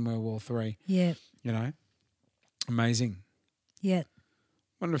fucking World War III. Yeah. You know? Amazing. Yeah.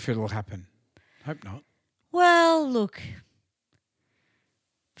 Wonder if it'll happen. Hope not. Well, look.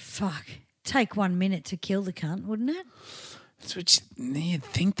 Fuck. Take 1 minute to kill the cunt, wouldn't it? That's what you'd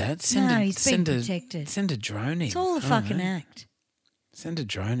think that. He's been protected. Send a drone in. It's all a fucking act. Send a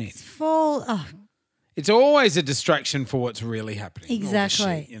drone in. It's always a distraction for what's really happening.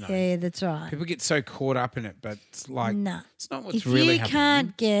 Exactly. Shit, Yeah, that's right. People get so caught up in it, but it's like, it's not what's if really happening. If you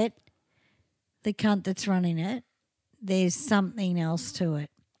can't get the cunt that's running it, there's something else to it.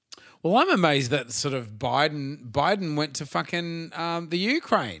 Well, I'm amazed that sort of Biden went to fucking the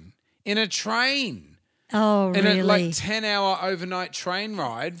Ukraine in a train. Oh, really? In a 10-hour overnight train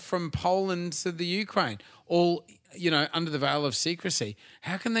ride from Poland to the Ukraine, all, under the veil of secrecy.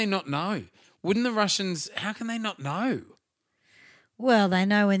 How can they not know? Wouldn't the Russians, how can they not know? Well, they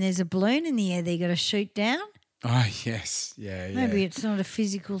know when there's a balloon in the air, they got to shoot down. Oh, yes. Yeah. Maybe it's not a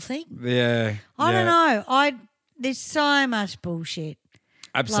physical thing. Yeah. I don't know. There's so much bullshit.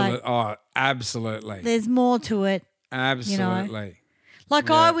 Absolutely. Absolutely. There's more to it. Absolutely.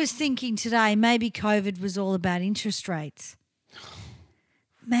 I was thinking today, maybe COVID was all about interest rates.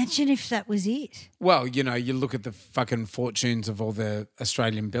 Imagine if that was it. Well, you look at the fucking fortunes of all the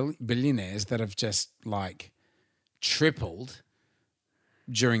Australian billionaires that have just tripled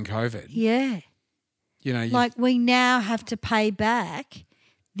during COVID. Yeah. We now have to pay back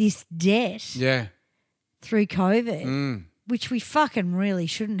this debt. Yeah. Through COVID, which we fucking really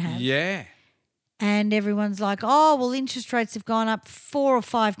shouldn't have. Yeah. And everyone's like, oh, well, interest rates have gone up 4 or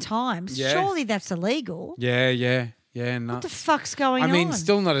 5 times. Yeah. Surely that's illegal. Yeah. Nuts. What the fuck's going on? I mean,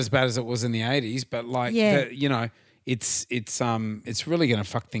 still not as bad as it was in the 80s, but it's really going to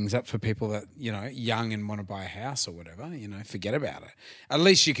fuck things up for people that, young and want to buy a house or whatever, forget about it. At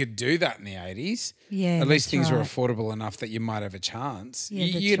least you could do that in the 80s. Yeah, at least things right. were affordable enough that you might have a chance.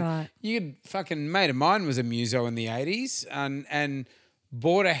 Yeah, right. You fucking mate of mine was a muso in the 80s and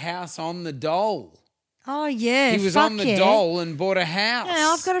bought a house on the dole. Oh, yeah. He was on the dole and bought a house.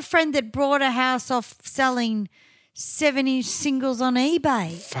 Yeah, I've got a friend that bought a house off selling 7-inch singles on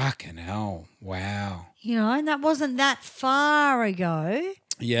eBay. Fucking hell. Wow. And that wasn't that far ago.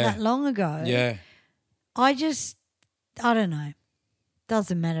 Yeah. That long ago. Yeah. I don't know.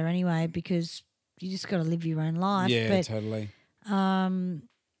 Doesn't matter anyway because you just got to live your own life. Yeah, totally.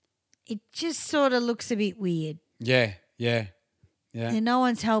 It just sort of looks a bit weird. Yeah. And no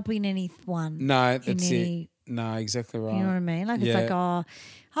one's helping anyone. No, that's it. No, exactly right. You know what I mean? It's like, oh,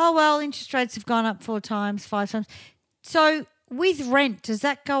 well, interest rates have gone up 4 times, 5 times. So with rent, does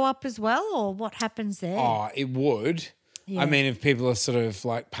that go up as well or what happens there? Oh, it would. Yeah. I mean, if people are sort of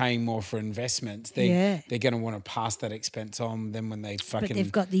paying more for investments, they're going to want to pass that expense on then when they fucking but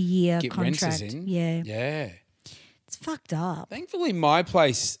they've got the year get contract. renters in. Yeah. Yeah. It's fucked up. Thankfully, my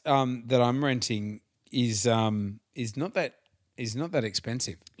place that I'm renting is not that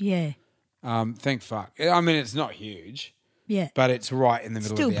expensive. Yeah. Thank fuck. I mean, it's not huge. Yeah. But it's right in the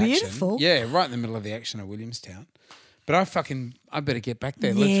middle of the action. Still beautiful. Yeah, right in the middle of the action of Williamstown. But I better get back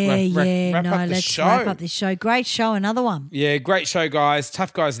there. Let's wrap up the show. Wrap up this show. Great show, another one. Yeah, great show, guys.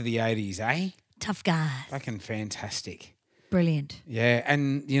 Tough guys of the 80s, eh? Tough guys. Fucking fantastic. Brilliant. Yeah,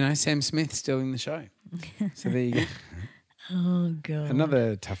 and, Sam Smith's still in the show. So there you go. Oh, God.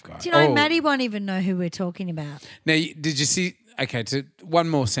 Another tough guy. Do you know, Maddie won't even know who we're talking about. Now, did you see... Okay, one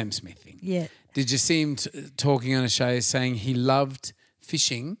more Sam Smith thing. Yeah. Did you see him talking on a show saying he loved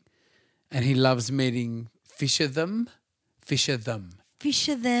fishing and he loves meeting fisher-them? Fisher-them.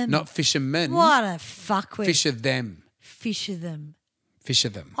 Fisher-them. Not fishermen. What a fuckwit. Fisher-them. Fisher-them.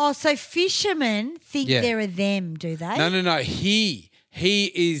 Fisher-them. Oh, so fishermen think they're a them, do they? No. He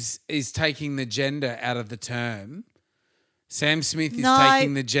is taking the gender out of the term. Sam Smith is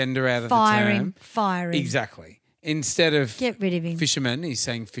taking the gender out of the term. Fire him. Exactly. Instead of get rid of him. Fisherman, he's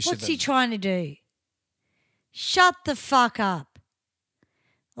saying fisher-them. What's he trying to do? Shut the fuck up.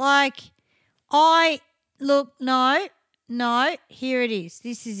 No, here it is.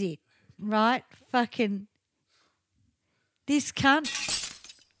 This is it. Right? Fucking this cunt.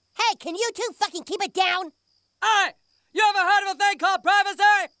 Hey, can you two fucking keep it down? Hey, you ever heard of a thing called privacy?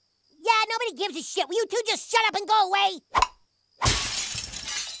 Yeah, nobody gives a shit. Will you two just shut up and go away?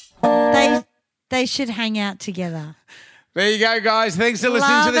 They should hang out together. There you go, guys. Thanks for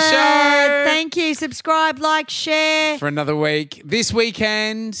listening to the show. Thank you. Subscribe, like, share. For another week. This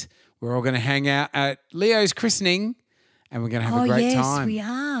weekend, we're all going to hang out at Leo's christening and we're going to have a great time.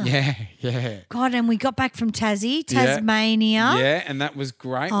 Yes, we are. Yeah. God, and we got back from Tasmania. Yeah, and that was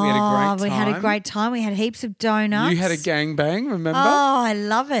great. We had a great time. We had a great time. We had heaps of donuts. You had a gangbang, remember? Oh, I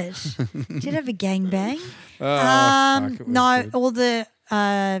love it. Did have a gangbang. Fuck, it was good. All the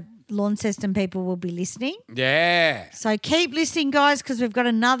Launceston people will be listening. Yeah. So keep listening, guys, because we've got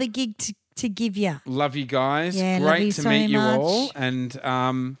another gig to give you. Love you guys. Yeah, love Great you to so meet you much. all.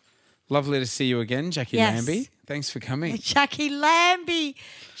 And lovely to see you again, Jackie Yes. Lambie. Thanks for coming. Jackie Lambie,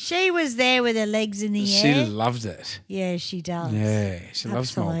 she was there with her legs in the She air. loved it. Yeah, she does. Yeah, she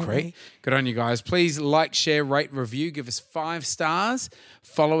loves Mole Absolutely. Creek. Good on you guys. Please like, share, rate, review. Give us 5 stars.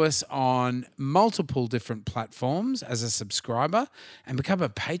 Follow us on multiple different platforms as a subscriber and become a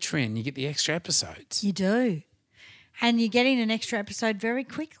Patreon. You get the extra episodes. You do. And you're getting an extra episode very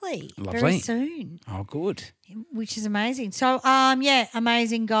quickly. Lovely. Very soon. Oh, good. Which is amazing. So, yeah,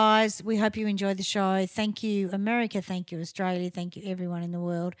 amazing, guys. We hope you enjoyed the show. Thank you, America. Thank you, Australia. Thank you, everyone in the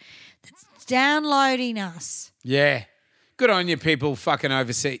world that's downloading us. Yeah. Good on you, people fucking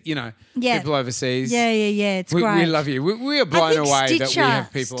overseas. You know, people overseas. Yeah. It's we, great. We love you. We are blown away that we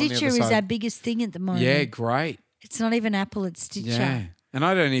have people Stitcher on the other side. is our biggest thing at the moment. Yeah, great. It's not even Apple, it's Stitcher. Yeah. And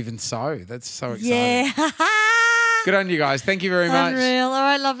I don't even sew. That's so exciting. Yeah. Good on you guys. Thank you very much. Unreal. All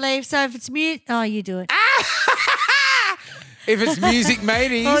right, lovely. So if it's mute, you do it. If it's music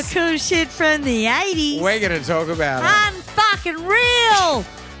mateys, all cool shit from the 80s. we're going to talk about it. Unfucking real.